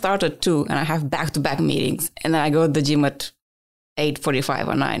if I start at 2 and I have back-to-back meetings and then I go to the gym at 8:45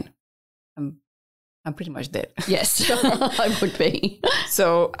 or 9, I'm pretty much dead. Yes, I would be.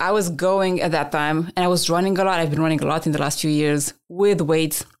 So I was going at that time, and I was running a lot. I've been running a lot in the last few years with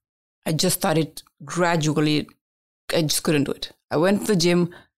weights. I just started gradually. I just couldn't do it. I went to the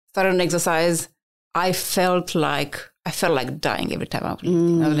gym, started an exercise. I felt like dying every time I was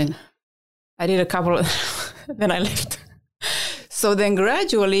lifting. I did a couple, then I left. So then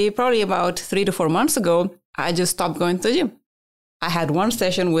gradually, probably about 3 to 4 months ago, I just stopped going to the gym. I had one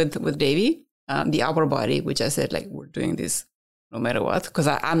session with Davey, the upper body, which I said, like, we're doing this no matter what, because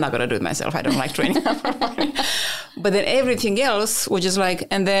I'm not going to do it myself. I don't like training upper body. But then everything else was just like,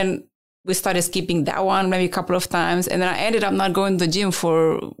 and then we started skipping that one maybe a couple of times. And then I ended up not going to the gym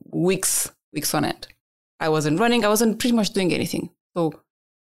for weeks on end. I wasn't running. I wasn't pretty much doing anything. So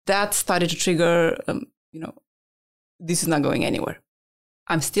that started to trigger, this is not going anywhere.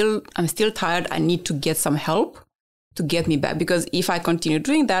 I'm still tired. I need to get some help to get me back, because if I continue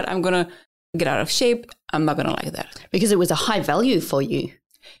doing that, I'm going to get out of shape. I'm not going to like that. Because it was a high value for you.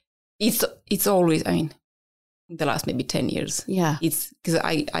 It's always, in the last maybe 10 years. Yeah. It's because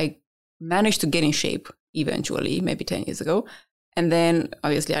I managed to get in shape eventually, maybe 10 years ago. And then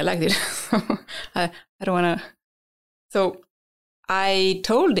obviously I liked it. I don't want to. So I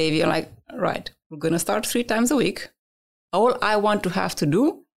told Davey, I'm like, right, we're going to start 3 times a week. All I want to have to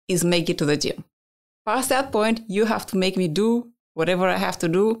do is make it to the gym. Past that point, you have to make me do whatever I have to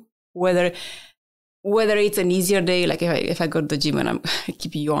do, whether it's an easier day, like if I go to the gym and I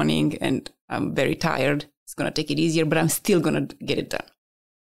keep yawning and I'm very tired, it's going to take it easier, but I'm still going to get it done.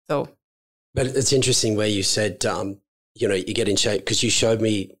 So. But it's interesting where you said, you get in shape, because you showed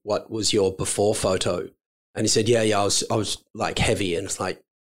me what was your before photo, and you said, I was like heavy, and it's like,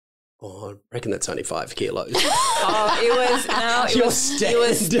 I reckon that's only 5 kilos. It was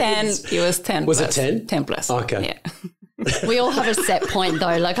 10. It was 10. Was plus, it 10? 10 plus. Okay. Yeah. We all have a set point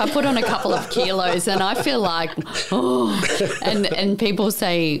though. Like I put on a couple of kilos and I feel like, and people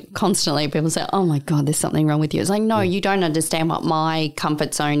say, oh my God, there's something wrong with you. It's like, no, you don't understand what my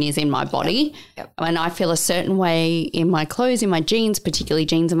comfort zone is in my body. Yep. And I feel a certain way in my clothes, in my jeans, particularly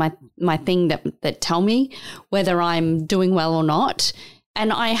jeans are my thing that tell me whether I'm doing well or not.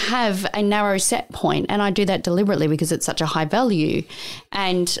 And I have a narrow set point, and I do that deliberately because it's such a high value.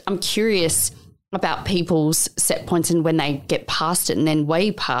 And I'm curious about people's set points and when they get past it and then way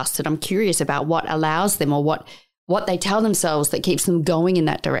past it. I'm curious about what allows them, or what they tell themselves that keeps them going in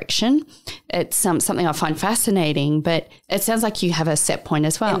that direction. It's something I find fascinating, but it sounds like you have a set point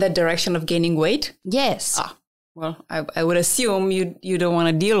as well. In the direction of gaining weight? Yes. Well, I would assume you don't want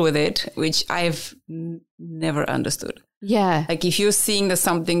to deal with it, which I've never understood. Yeah. Like if you're seeing that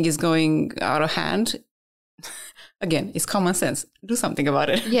something is going out of hand, again, it's common sense. Do something about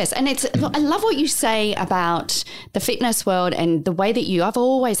it. Yes. And I love what you say about the fitness world and the way that I've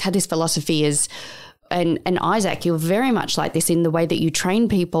always had this philosophy is, and Isaac, you're very much like this in the way that you train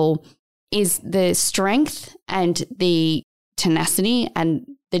people, is the strength and the tenacity and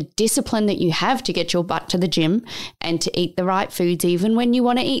the discipline that you have to get your butt to the gym and to eat the right foods, even when you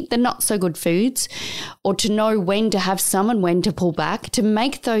want to eat the not so good foods, or to know when to have some and when to pull back, to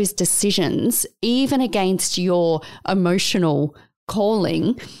make those decisions, even against your emotional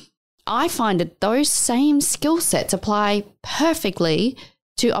calling. I find that those same skill sets apply perfectly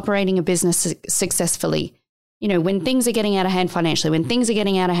to operating a business successfully. You know, when things are getting out of hand financially, when things are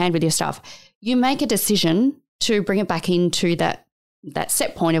getting out of hand with your stuff, you make a decision to bring it back into that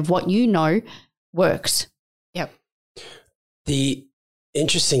set point of what you know works. Yep. The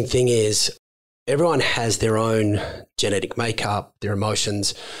interesting thing is everyone has their own genetic makeup, their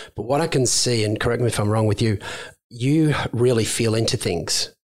emotions, but what I can see, and correct me if I'm wrong with you, you really feel into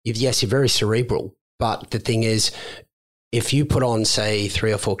things. Yes, you're very cerebral, but the thing is, if you put on, say,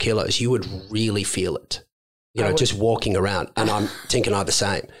 3 or 4 kilos, you would really feel it. You know, just walking around, and I'm thinking I'm the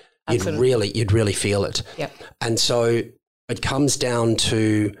same. You'd really feel it. Yep. And so it comes down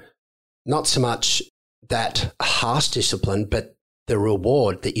to not so much that harsh discipline, but the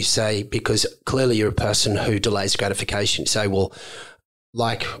reward that you say, because clearly you're a person who delays gratification. You say, well,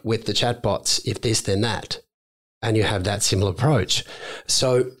 like with the chatbots, if this, then that, and you have that similar approach.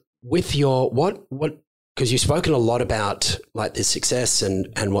 So with your, what, because you've spoken a lot about like the success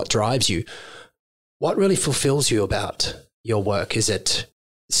and what drives you, what really fulfills you about your work? Is it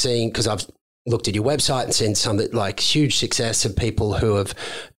seeing, because I've looked at your website and seen some that like huge success of people who have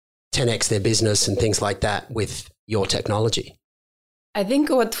 10x their business and things like that with your technology? I think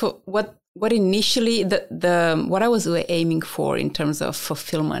what initially what I was aiming for in terms of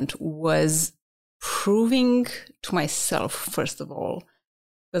fulfillment was proving to myself, first of all,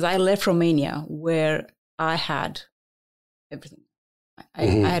 because I left Romania where I had everything. I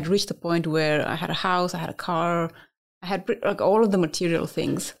had reached a point where I had a house, I had a car, I had like all of the material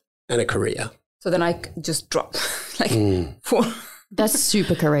things. And a career. So then I just dropped like That's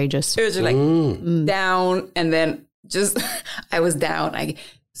super courageous. It was just like down, and then just I was down.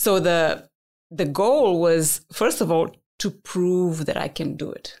 So the goal was, first of all, to prove that I can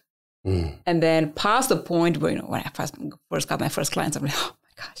do it. And then past the point where, when I first got my first clients, I'm like, oh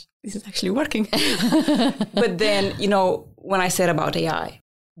my gosh, this is actually working. But then, when I said about AI,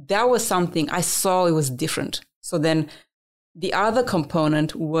 that was something I saw it was different. So then the other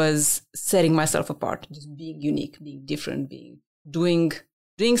component was setting myself apart, just being unique, being different,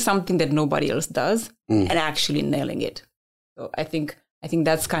 doing something that nobody else does and actually nailing it. So I think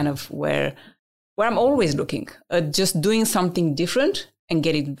that's kind of where I'm always looking, just doing something different and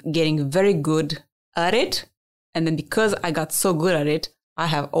getting very good at it. And then because I got so good at it, I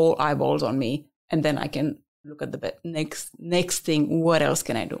have all eyeballs on me, and then I can look at the next thing. What else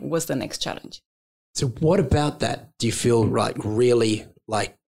can I do? What's the next challenge? So what about that do you feel like really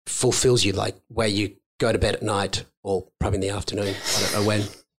like fulfills you, like where you go to bed at night or probably in the afternoon? I don't know when.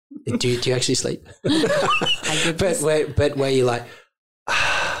 Do you actually sleep? But where you're like,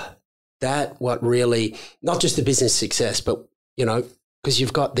 that what really, not just the business success, but, because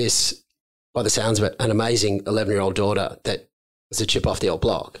you've got this, by the sounds of it, an amazing 11-year-old daughter that was a chip off the old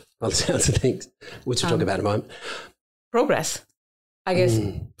block, by the sounds of things, which we'll talk about in a moment. Progress. I guess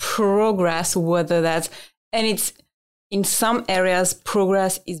progress, whether that's, and it's in some areas,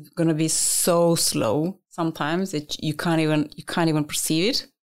 progress is going to be so slow sometimes that you can't even perceive it.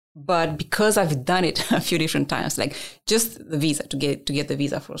 But because I've done it a few different times, like just the visa to get the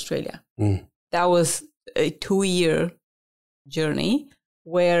visa for Australia, that was a 2-year journey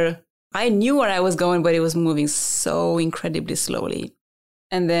where I knew where I was going, but it was moving so incredibly slowly.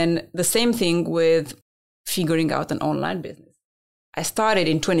 And then the same thing with figuring out an online business. I started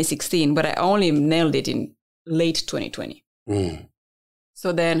in 2016, but I only nailed it in late 2020.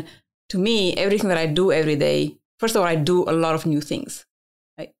 So then, to me, everything that I do every day, first of all, I do a lot of new things,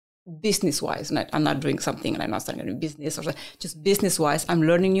 like business-wise. I'm not doing something and I'm not starting a new business, or just business-wise. I'm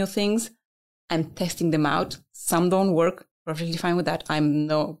learning new things. I'm testing them out. Some don't work. Perfectly fine with that. I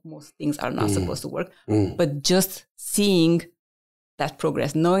know most things are not supposed to work, but just seeing that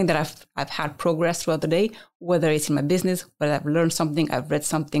progress, knowing that I've had progress throughout the day, whether it's in my business, whether I've learned something, I've read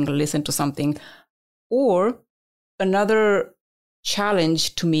something, listened to something. Or another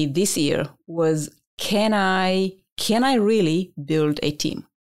challenge to me this year was, can I really build a team?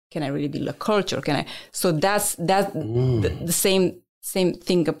 Can I really build a culture? So that's the same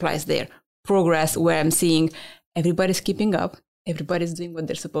thing applies there. Progress, where I'm seeing everybody's keeping up, everybody's doing what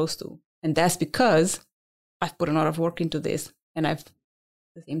they're supposed to. And that's because I've put a lot of work into this, and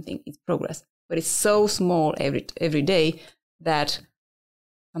the same thing, it's progress. But it's so small every day that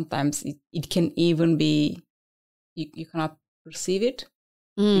sometimes it can even be, you cannot perceive it.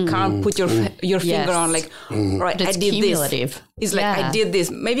 You can't put your finger on like, all right, I did cumulative. This. It's like, I did this.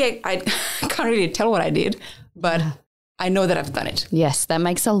 Maybe I can't really tell what I did, but I know that I've done it. Yes, that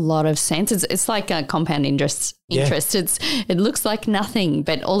makes a lot of sense. It's like a compound interest. It looks like nothing,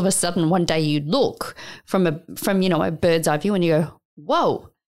 but all of a sudden one day you look from a bird's eye view and you go, whoa.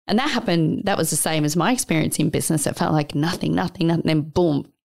 And that happened. That was the same as my experience in business. It felt like nothing, and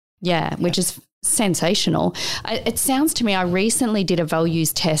boom. Yeah, which is sensational. It sounds to me, I recently did a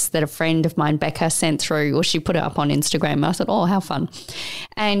values test that a friend of mine, Becca, sent through, or she put it up on Instagram. I thought, oh, how fun.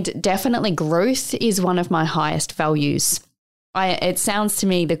 And definitely growth is one of my highest values. It sounds to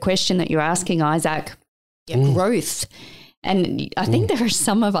me, the question that you're asking, Isaac, growth. And I think there are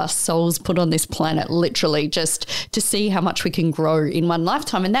some of us souls put on this planet literally just to see how much we can grow in one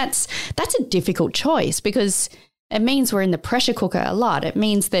lifetime. And that's a difficult choice, because it means we're in the pressure cooker a lot. It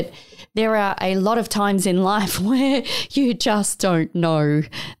means that there are a lot of times in life where you just don't know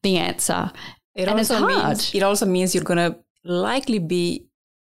the answer. It also means you're going to likely be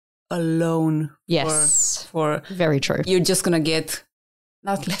alone. Yes, for very true. You're just going to get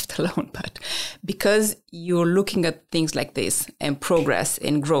not left alone, but because you're looking at things like this, and progress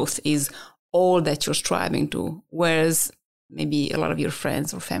and growth is all that you're striving to, whereas maybe a lot of your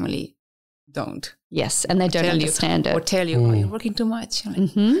friends or family don't. Yes, and they don't understand it. Or tell you, oh, you're working too much. Like,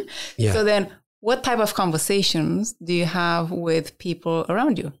 So then what type of conversations do you have with people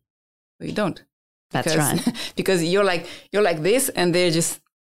around you? Well, you don't. That's right. Because you're like this, and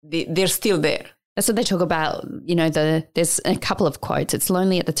they're still there. That's what they talk about, there's a couple of quotes. It's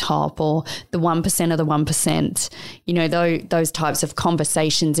lonely at the top, or the 1% of the 1%, those types of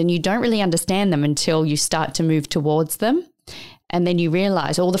conversations. And you don't really understand them until you start to move towards them. And then you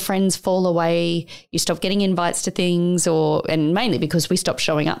realize all the friends fall away, you stop getting invites to things, and mainly because we stop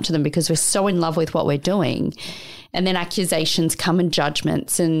showing up to them because we're so in love with what we're doing. And then accusations come, and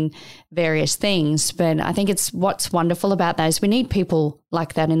judgments and various things. But I think it's what's wonderful about that is we need people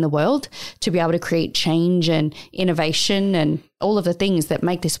like that in the world to be able to create change and innovation and all of the things that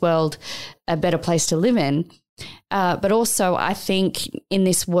make this world a better place to live in. But also I think in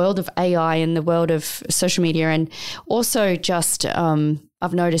this world of AI and the world of social media, and also just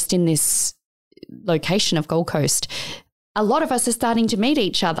I've noticed in this location of Gold Coast, a lot of us are starting to meet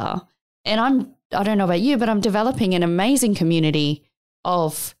each other. And I don't know about you, but I'm developing an amazing community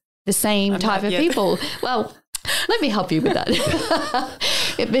of the same type of people. Well, let me help you with that.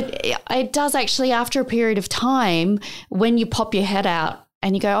 But it does actually, after a period of time, when you pop your head out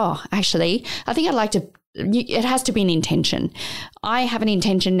and you go, oh, actually, I think I'd like to, it has to be an intention. I have an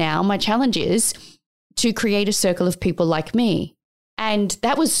intention now. My challenge is to create a circle of people like me. And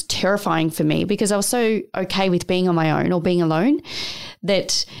that was terrifying for me because I was so okay with being on my own or being alone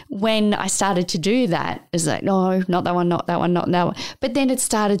that when I started to do that, it's like, no, not that one, not that one, not that one. But then it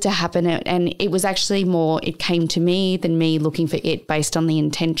started to happen, and it was actually more, it came to me than me looking for it based on the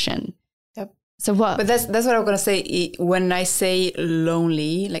intention. Yep. So what? But that's what I'm going to say. When I say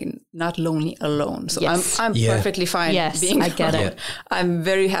lonely, like not lonely alone. So yes. I'm perfectly fine being I get alone. it. I'm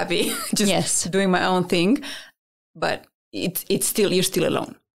very happy just doing my own thing. But it's still, you're still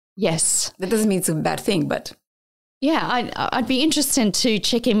alone. Yes. That doesn't mean it's a bad thing, but. Yeah, I'd be interested to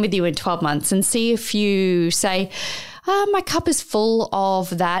check in with you in 12 months and see if you say, my cup is full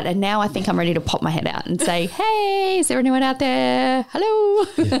of that, and now I think I'm ready to pop my head out and say, hey, is there anyone out there? Hello.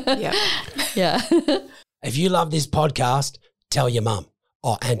 Yeah. If you love this podcast, tell your mum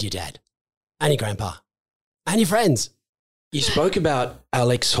and your dad and your grandpa and your friends. You spoke about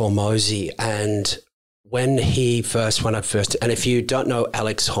Alex Hormozi, and when I first, and if you don't know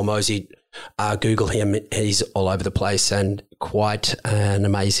Alex Hormozi, Google him. He's all over the place and quite an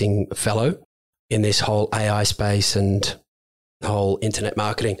amazing fellow in this whole AI space and whole internet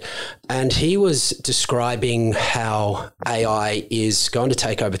marketing. And he was describing how AI is going to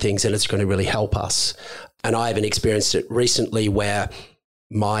take over things and it's going to really help us. And I haven't experienced it recently where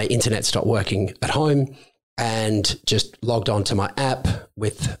my internet stopped working at home and just logged on to my app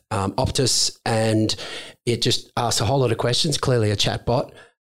with Optus, and it just asked a whole lot of questions, clearly a chatbot.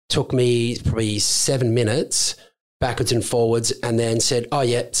 Took me probably 7 minutes backwards and forwards, and then said, oh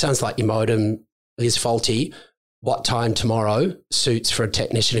yeah, sounds like your modem is faulty. What time tomorrow suits for a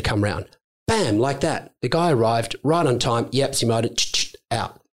technician to come round? Bam, like that. The guy arrived right on time. Yep, it's your modem,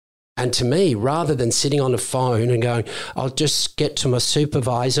 out. And to me, rather than sitting on the phone and going, I'll just get to my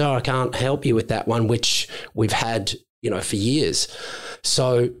supervisor, I can't help you with that one, which we've had, for years.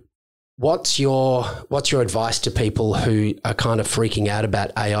 So What's your advice to people who are kind of freaking out about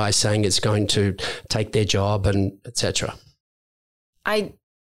AI, saying it's going to take their job and etc.?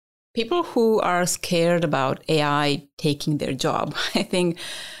 People who are scared about AI taking their job, I think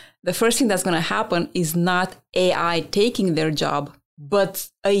the first thing that's going to happen is not AI taking their job, but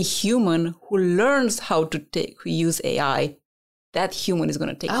a human who learns how to use AI. That human is going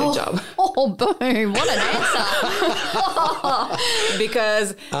to take their job. Oh, boom. What an answer.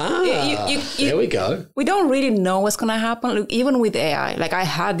 Because there we go. We don't really know what's going to happen. Look, even with AI, like I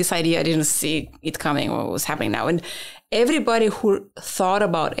had this idea, I didn't see it coming, what was happening now. And everybody who thought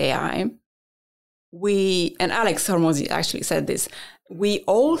about AI, and Alex Hormozi actually said this, we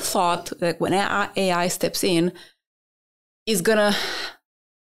all thought that when AI steps in, it's gonna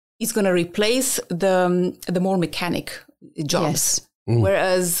replace the more mechanic jobs,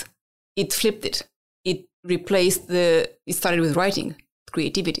 whereas it flipped it. It started with writing,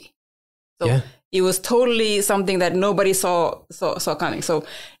 creativity. So it was totally something that nobody saw coming. So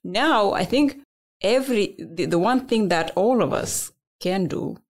now I think the one thing that all of us can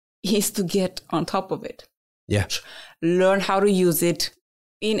do is to get on top of it. Yeah. Learn how to use it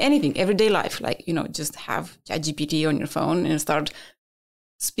in anything, everyday life. Like, just have ChatGPT on your phone and start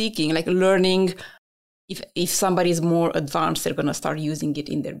speaking, like learning. If somebody is more advanced, they're going to start using it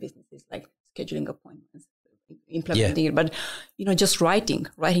in their businesses, like scheduling appointments, implementing it. But, just writing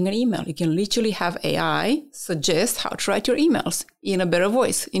an email. You can literally have AI suggest how to write your emails in a better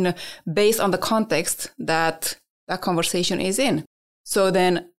voice, based on the context that conversation is in. So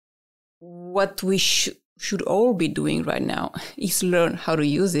then what we should all be doing right now is learn how to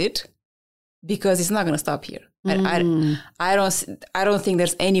use it, because it's not going to stop here. I don't think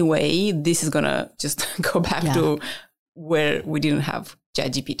there's any way this is going to just go back to where we didn't have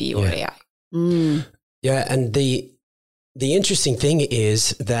ChatGPT or AI. Yeah, and the interesting thing is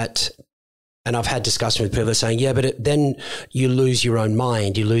that, and I've had discussion with people saying, but then you lose your own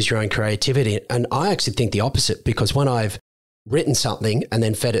mind, you lose your own creativity. And I actually think the opposite, because when I've written something and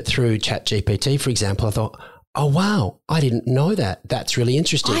then fed it through ChatGPT, for example, I thought, oh, wow, I didn't know that. That's really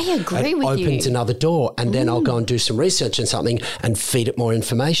interesting. I agree with you. It opens another door, and then I'll go and do some research on something and feed it more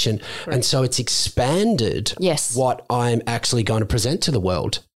information. Right. And so it's expanded what I'm actually going to present to the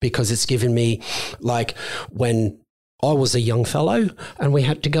world, because it's given me, like when I was a young fellow and we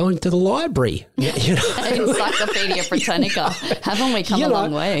had to go into the library. Encyclopedia Britannica. Haven't we come a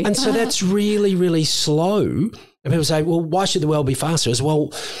long way? And so that's really, really slow. And people say, well, why should the world be faster? As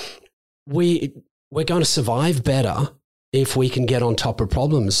well, we're going to survive better if we can get on top of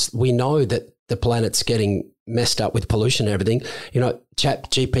problems. We know that the planet's getting messed up with pollution and everything.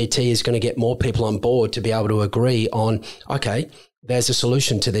 ChatGPT is going to get more people on board to be able to agree on, okay, there's a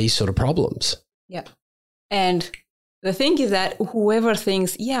solution to these sort of problems. Yeah. And the thing is that whoever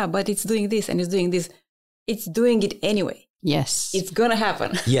thinks, but it's doing this and it's doing this, it's doing it anyway. Yes. It's going to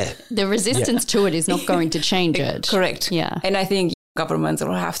happen. Yeah. The resistance to it is not going to change it. Correct. Yeah. And I think governments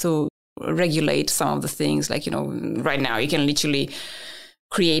will have to regulate some of the things. Like, right now you can literally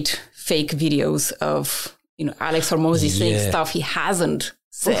create fake videos of, Alex Hormozi saying stuff he hasn't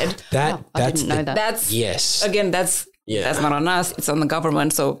said. I didn't know that. That's not on us. It's on the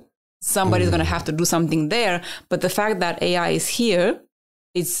government. So somebody's going to have to do something there. But the fact that AI is here,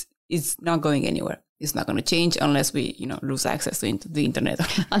 it's not going anywhere. It's not going to change unless we, lose access to the internet.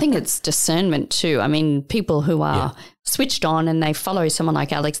 I think it's discernment too. I mean, people who are switched on and they follow someone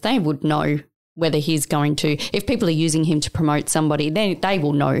like Alex, they would know whether he's going to, if people are using him to promote somebody, then they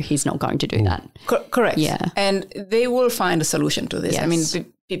will know he's not going to do that. Correct. Yeah. And they will find a solution to this. Yes. I mean,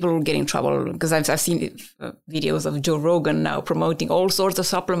 people will get in trouble because I've seen videos of Joe Rogan now promoting all sorts of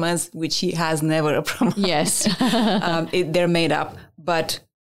supplements, which he has never promoted. Yes. They're made up. But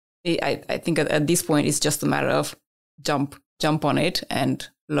I think at this point, it's just a matter of jump on it and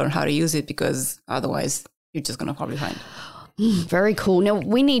learn how to use it, because otherwise you're just going to probably find. Very cool. Now,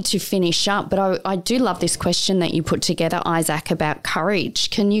 we need to finish up, but I do love this question that you put together, Isaac, about courage.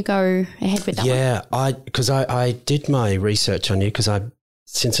 Can you go ahead with that one? Yeah, because I did my research on you, because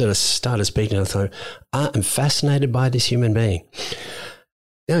since I started speaking, I thought, I am fascinated by this human being.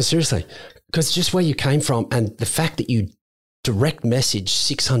 No, seriously, because just where you came from and the fact that you direct message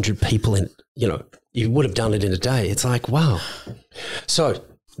 600 people in, you would have done it in a day. It's like, wow. So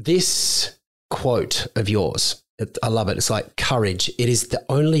this quote of yours, I love it. It's like, courage. It is the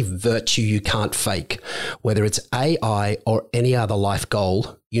only virtue you can't fake. Whether it's AI or any other life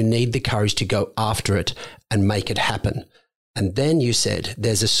goal, you need the courage to go after it and make it happen. And then you said,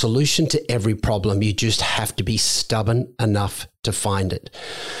 there's a solution to every problem. You just have to be stubborn enough to find it.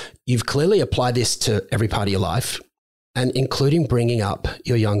 You've clearly applied this to every part of your life, and including bringing up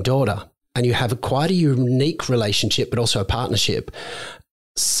your young daughter. and you have quite a unique relationship, but also a partnership,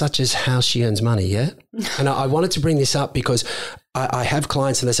 such as how she earns money, yeah? And I wanted to bring this up because I have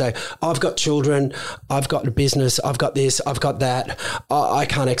clients and they say, I've got children, I've got a business, I've got this, I've got that, I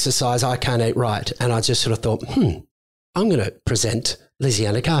can't exercise, I can't eat right. And I just sort of thought, I'm going to present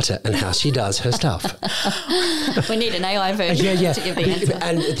Liziana Carter and how she does her stuff. We need an AI version to give the answer.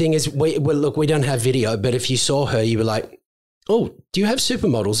 And the thing is, we don't have video, but if you saw her, you were like, oh, do you have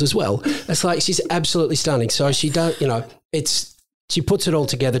supermodels as well? It's like, she's absolutely stunning. So she does, she puts it all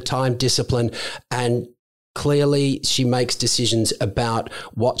together, time, discipline, and clearly she makes decisions about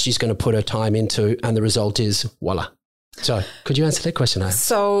what she's going to put her time into, and the result is voila. So could you answer that question, Anne?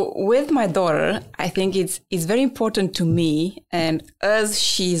 So with my daughter, I think it's very important to me, and as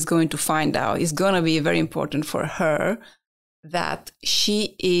she's going to find out, it's going to be very important for her that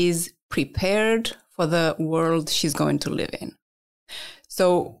she is prepared for the world she's going to live in.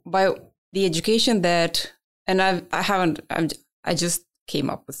 So by the education that, and I just came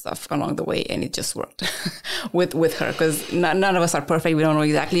up with stuff along the way, and it just worked with her, because none of us are perfect. We don't know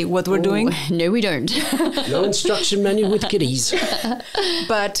exactly what we're doing. No, we don't. No instruction manual with kiddies.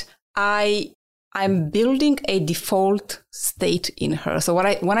 But I'm building a default state in her. So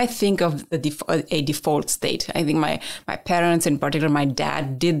when I think of a default state, I think my parents, in particular my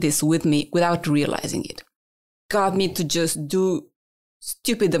dad, did this with me without realizing it. Got me to just do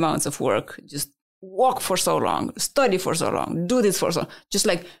stupid amounts of work, just walk for so long, study for so long, do this for so long, just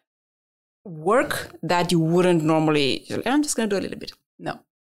like work that you wouldn't normally, I'm just going to do a little bit. No.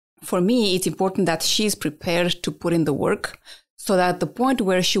 For me, it's important that she's prepared to put in the work so that the point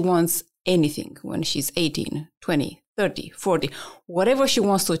where she wants anything, when she's 18, 20, 30, 40, whatever she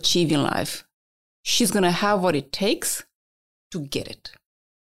wants to achieve in life, she's going to have what it takes to get it.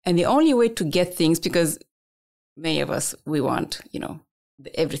 And the only way to get things, because many of us, we want,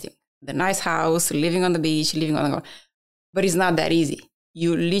 everything. The nice house, living on the beach, living on the... But it's not that easy.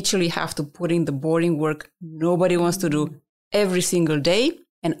 You literally have to put in the boring work nobody wants to do every single day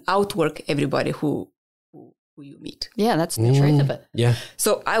and outwork everybody who you meet. Yeah, that's the truth of it. Yeah.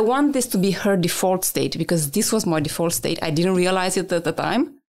 So I want this to be her default state, because this was my default state. I didn't realize it at the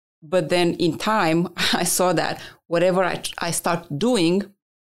time. But then in time, I saw that whatever I start doing,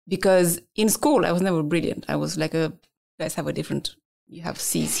 because in school, I was never brilliant. I was like you guys have a different... You have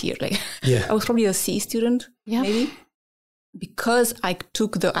C's here. I was probably a C student, maybe, because I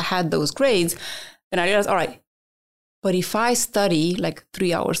had those grades. Then I realized, all right, but if I study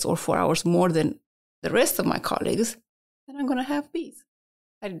 3 hours or 4 hours more than the rest of my colleagues, then I'm going to have B's.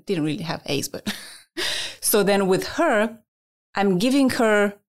 I didn't really have A's, but so then with her, I'm giving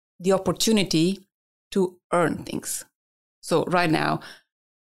her the opportunity to earn things. So right now,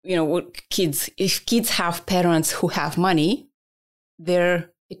 if kids have parents who have money, they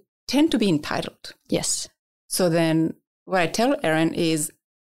tend to be entitled. Yes. So then what I tell Erin is,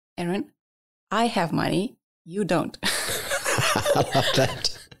 Erin, I have money, you don't. I love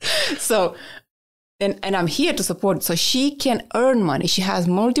that. So, and I'm here to support, so she can earn money. She has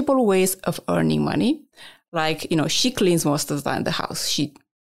multiple ways of earning money. She cleans most of the time the house.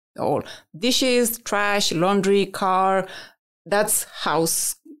 All dishes, trash, laundry, car, that's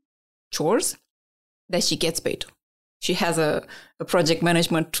house chores that she gets paid. She has a project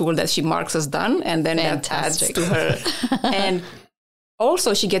management tool that she marks as done, and then Fantastic. That adds to her. And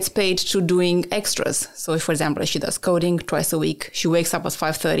also she gets paid to doing extras. So for example, she does coding twice a week. She wakes up at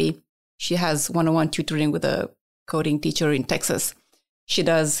 5:30. She has one-on-one tutoring with a coding teacher in Texas. She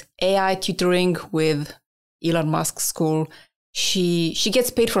does AI tutoring with Elon Musk's school. She gets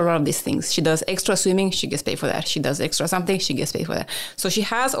paid for a lot of these things. She does extra swimming. She gets paid for that. She does extra something. She gets paid for that. So she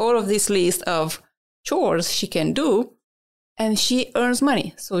has all of this list of chores she can do, and she earns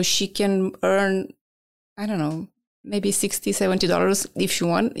money. So she can earn, I don't know, maybe $60, $70 if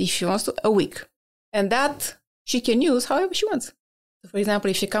she wants to a week. And that she can use however she wants. So for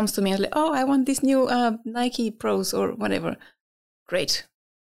example, if she comes to me and oh, I want this new Nike Pros or whatever. Great.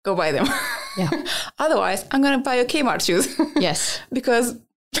 Go buy them. Yeah. Otherwise, I'm going to buy your Kmart shoes. Yes. Because...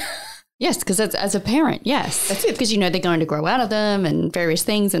 Yes, because as a parent, yes. That's it. Because, they're going to grow out of them and various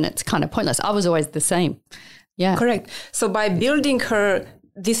things, and it's kind of pointless. I was always the same. Yeah. Correct. So by building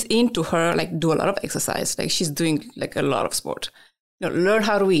this into her, do a lot of exercise, she's doing a lot of sport. Learn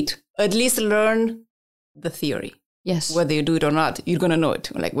how to eat. At least learn the theory. Yes. Whether you do it or not, you're going to know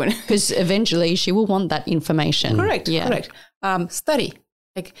it. Because eventually she will want that information. Correct. Yeah. Correct. Study.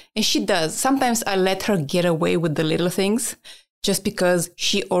 And she does. Sometimes I let her get away with the little things, just because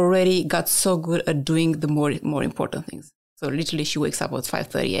she already got so good at doing the more important things. So literally she wakes up at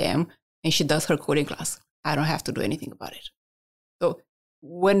 5:30 a.m. and she does her coding class. I don't have to do anything about it. So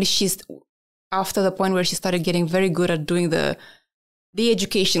after the point where she started getting very good at doing the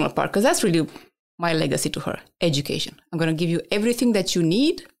educational part, because that's really my legacy to her, education. I'm going to give you everything that you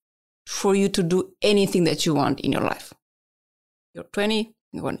need for you to do anything that you want in your life. You're 20,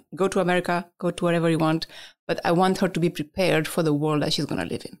 you want to go to America, go to wherever you want, but I want her to be prepared for the world that she's going to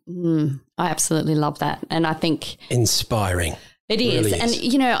live in. I absolutely love that. And I think... Inspiring. It is. Really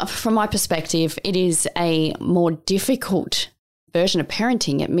and, from my perspective, it is a more difficult version of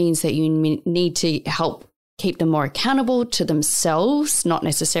parenting. It means that you need to help keep them more accountable to themselves, not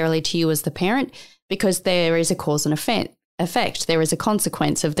necessarily to you as the parent, because there is a cause and effect. There is a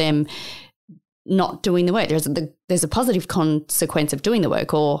consequence of them not doing the work. There's a positive consequence of doing the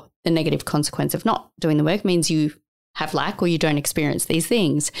work, or the negative consequence of not doing the work means you have lack or you don't experience these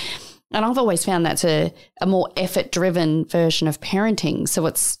things. And I've always found that's a more effort-driven version of parenting. So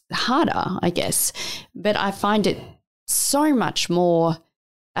it's harder, I guess. But I find it so much more,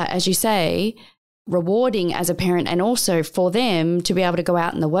 as you say, rewarding as a parent, and also for them to be able to go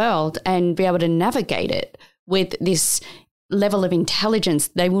out in the world and be able to navigate it with this level of intelligence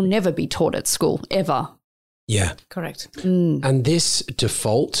they will never be taught at school, ever. Yeah. Correct. And this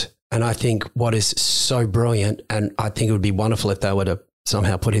default, and I think what is so brilliant, and I think it would be wonderful if they were to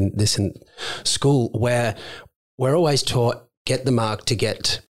somehow put in this in school, where we're always taught, get the mark to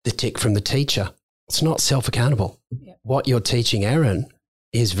get the tick from the teacher. It's not self-accountable. Yeah. What you're teaching Erin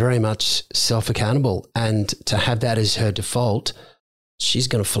is very much self-accountable, and to have that as her default, she's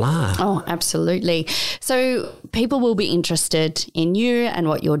going to fly. Oh, absolutely. So people will be interested in you and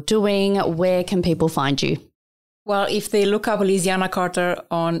what you're doing. Where can people find you? Well, if they look up Liziana Carter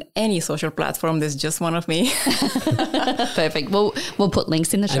on any social platform, there's just one of me. Perfect. We'll put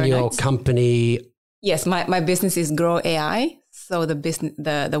links in the show notes. And your company? Yes, my business is Grow AI. So the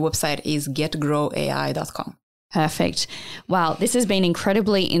website is getgrowai.com. Perfect. Wow, this has been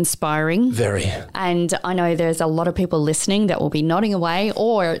incredibly inspiring. Very. And I know there's a lot of people listening that will be nodding away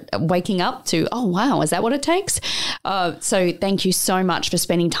or waking up to, oh, wow, is that what it takes? So thank you so much for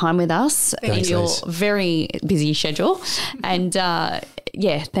spending time with us in your very busy schedule. And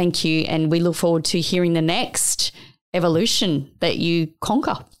thank you. And we look forward to hearing the next evolution that you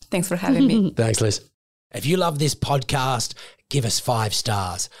conquer. Thanks for having me. Thanks, Liz. If you love this podcast, give us 5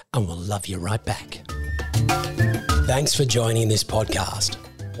 stars and we'll love you right back. Thanks for joining this podcast.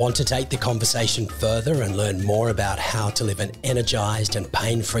 Want to take the conversation further and learn more about how to live an energized and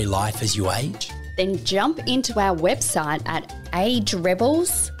pain-free life as you age? Then jump into our website at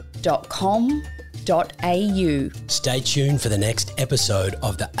agerebels.com.au. Stay tuned for the next episode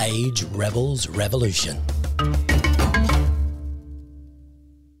of the Age Rebels Revolution.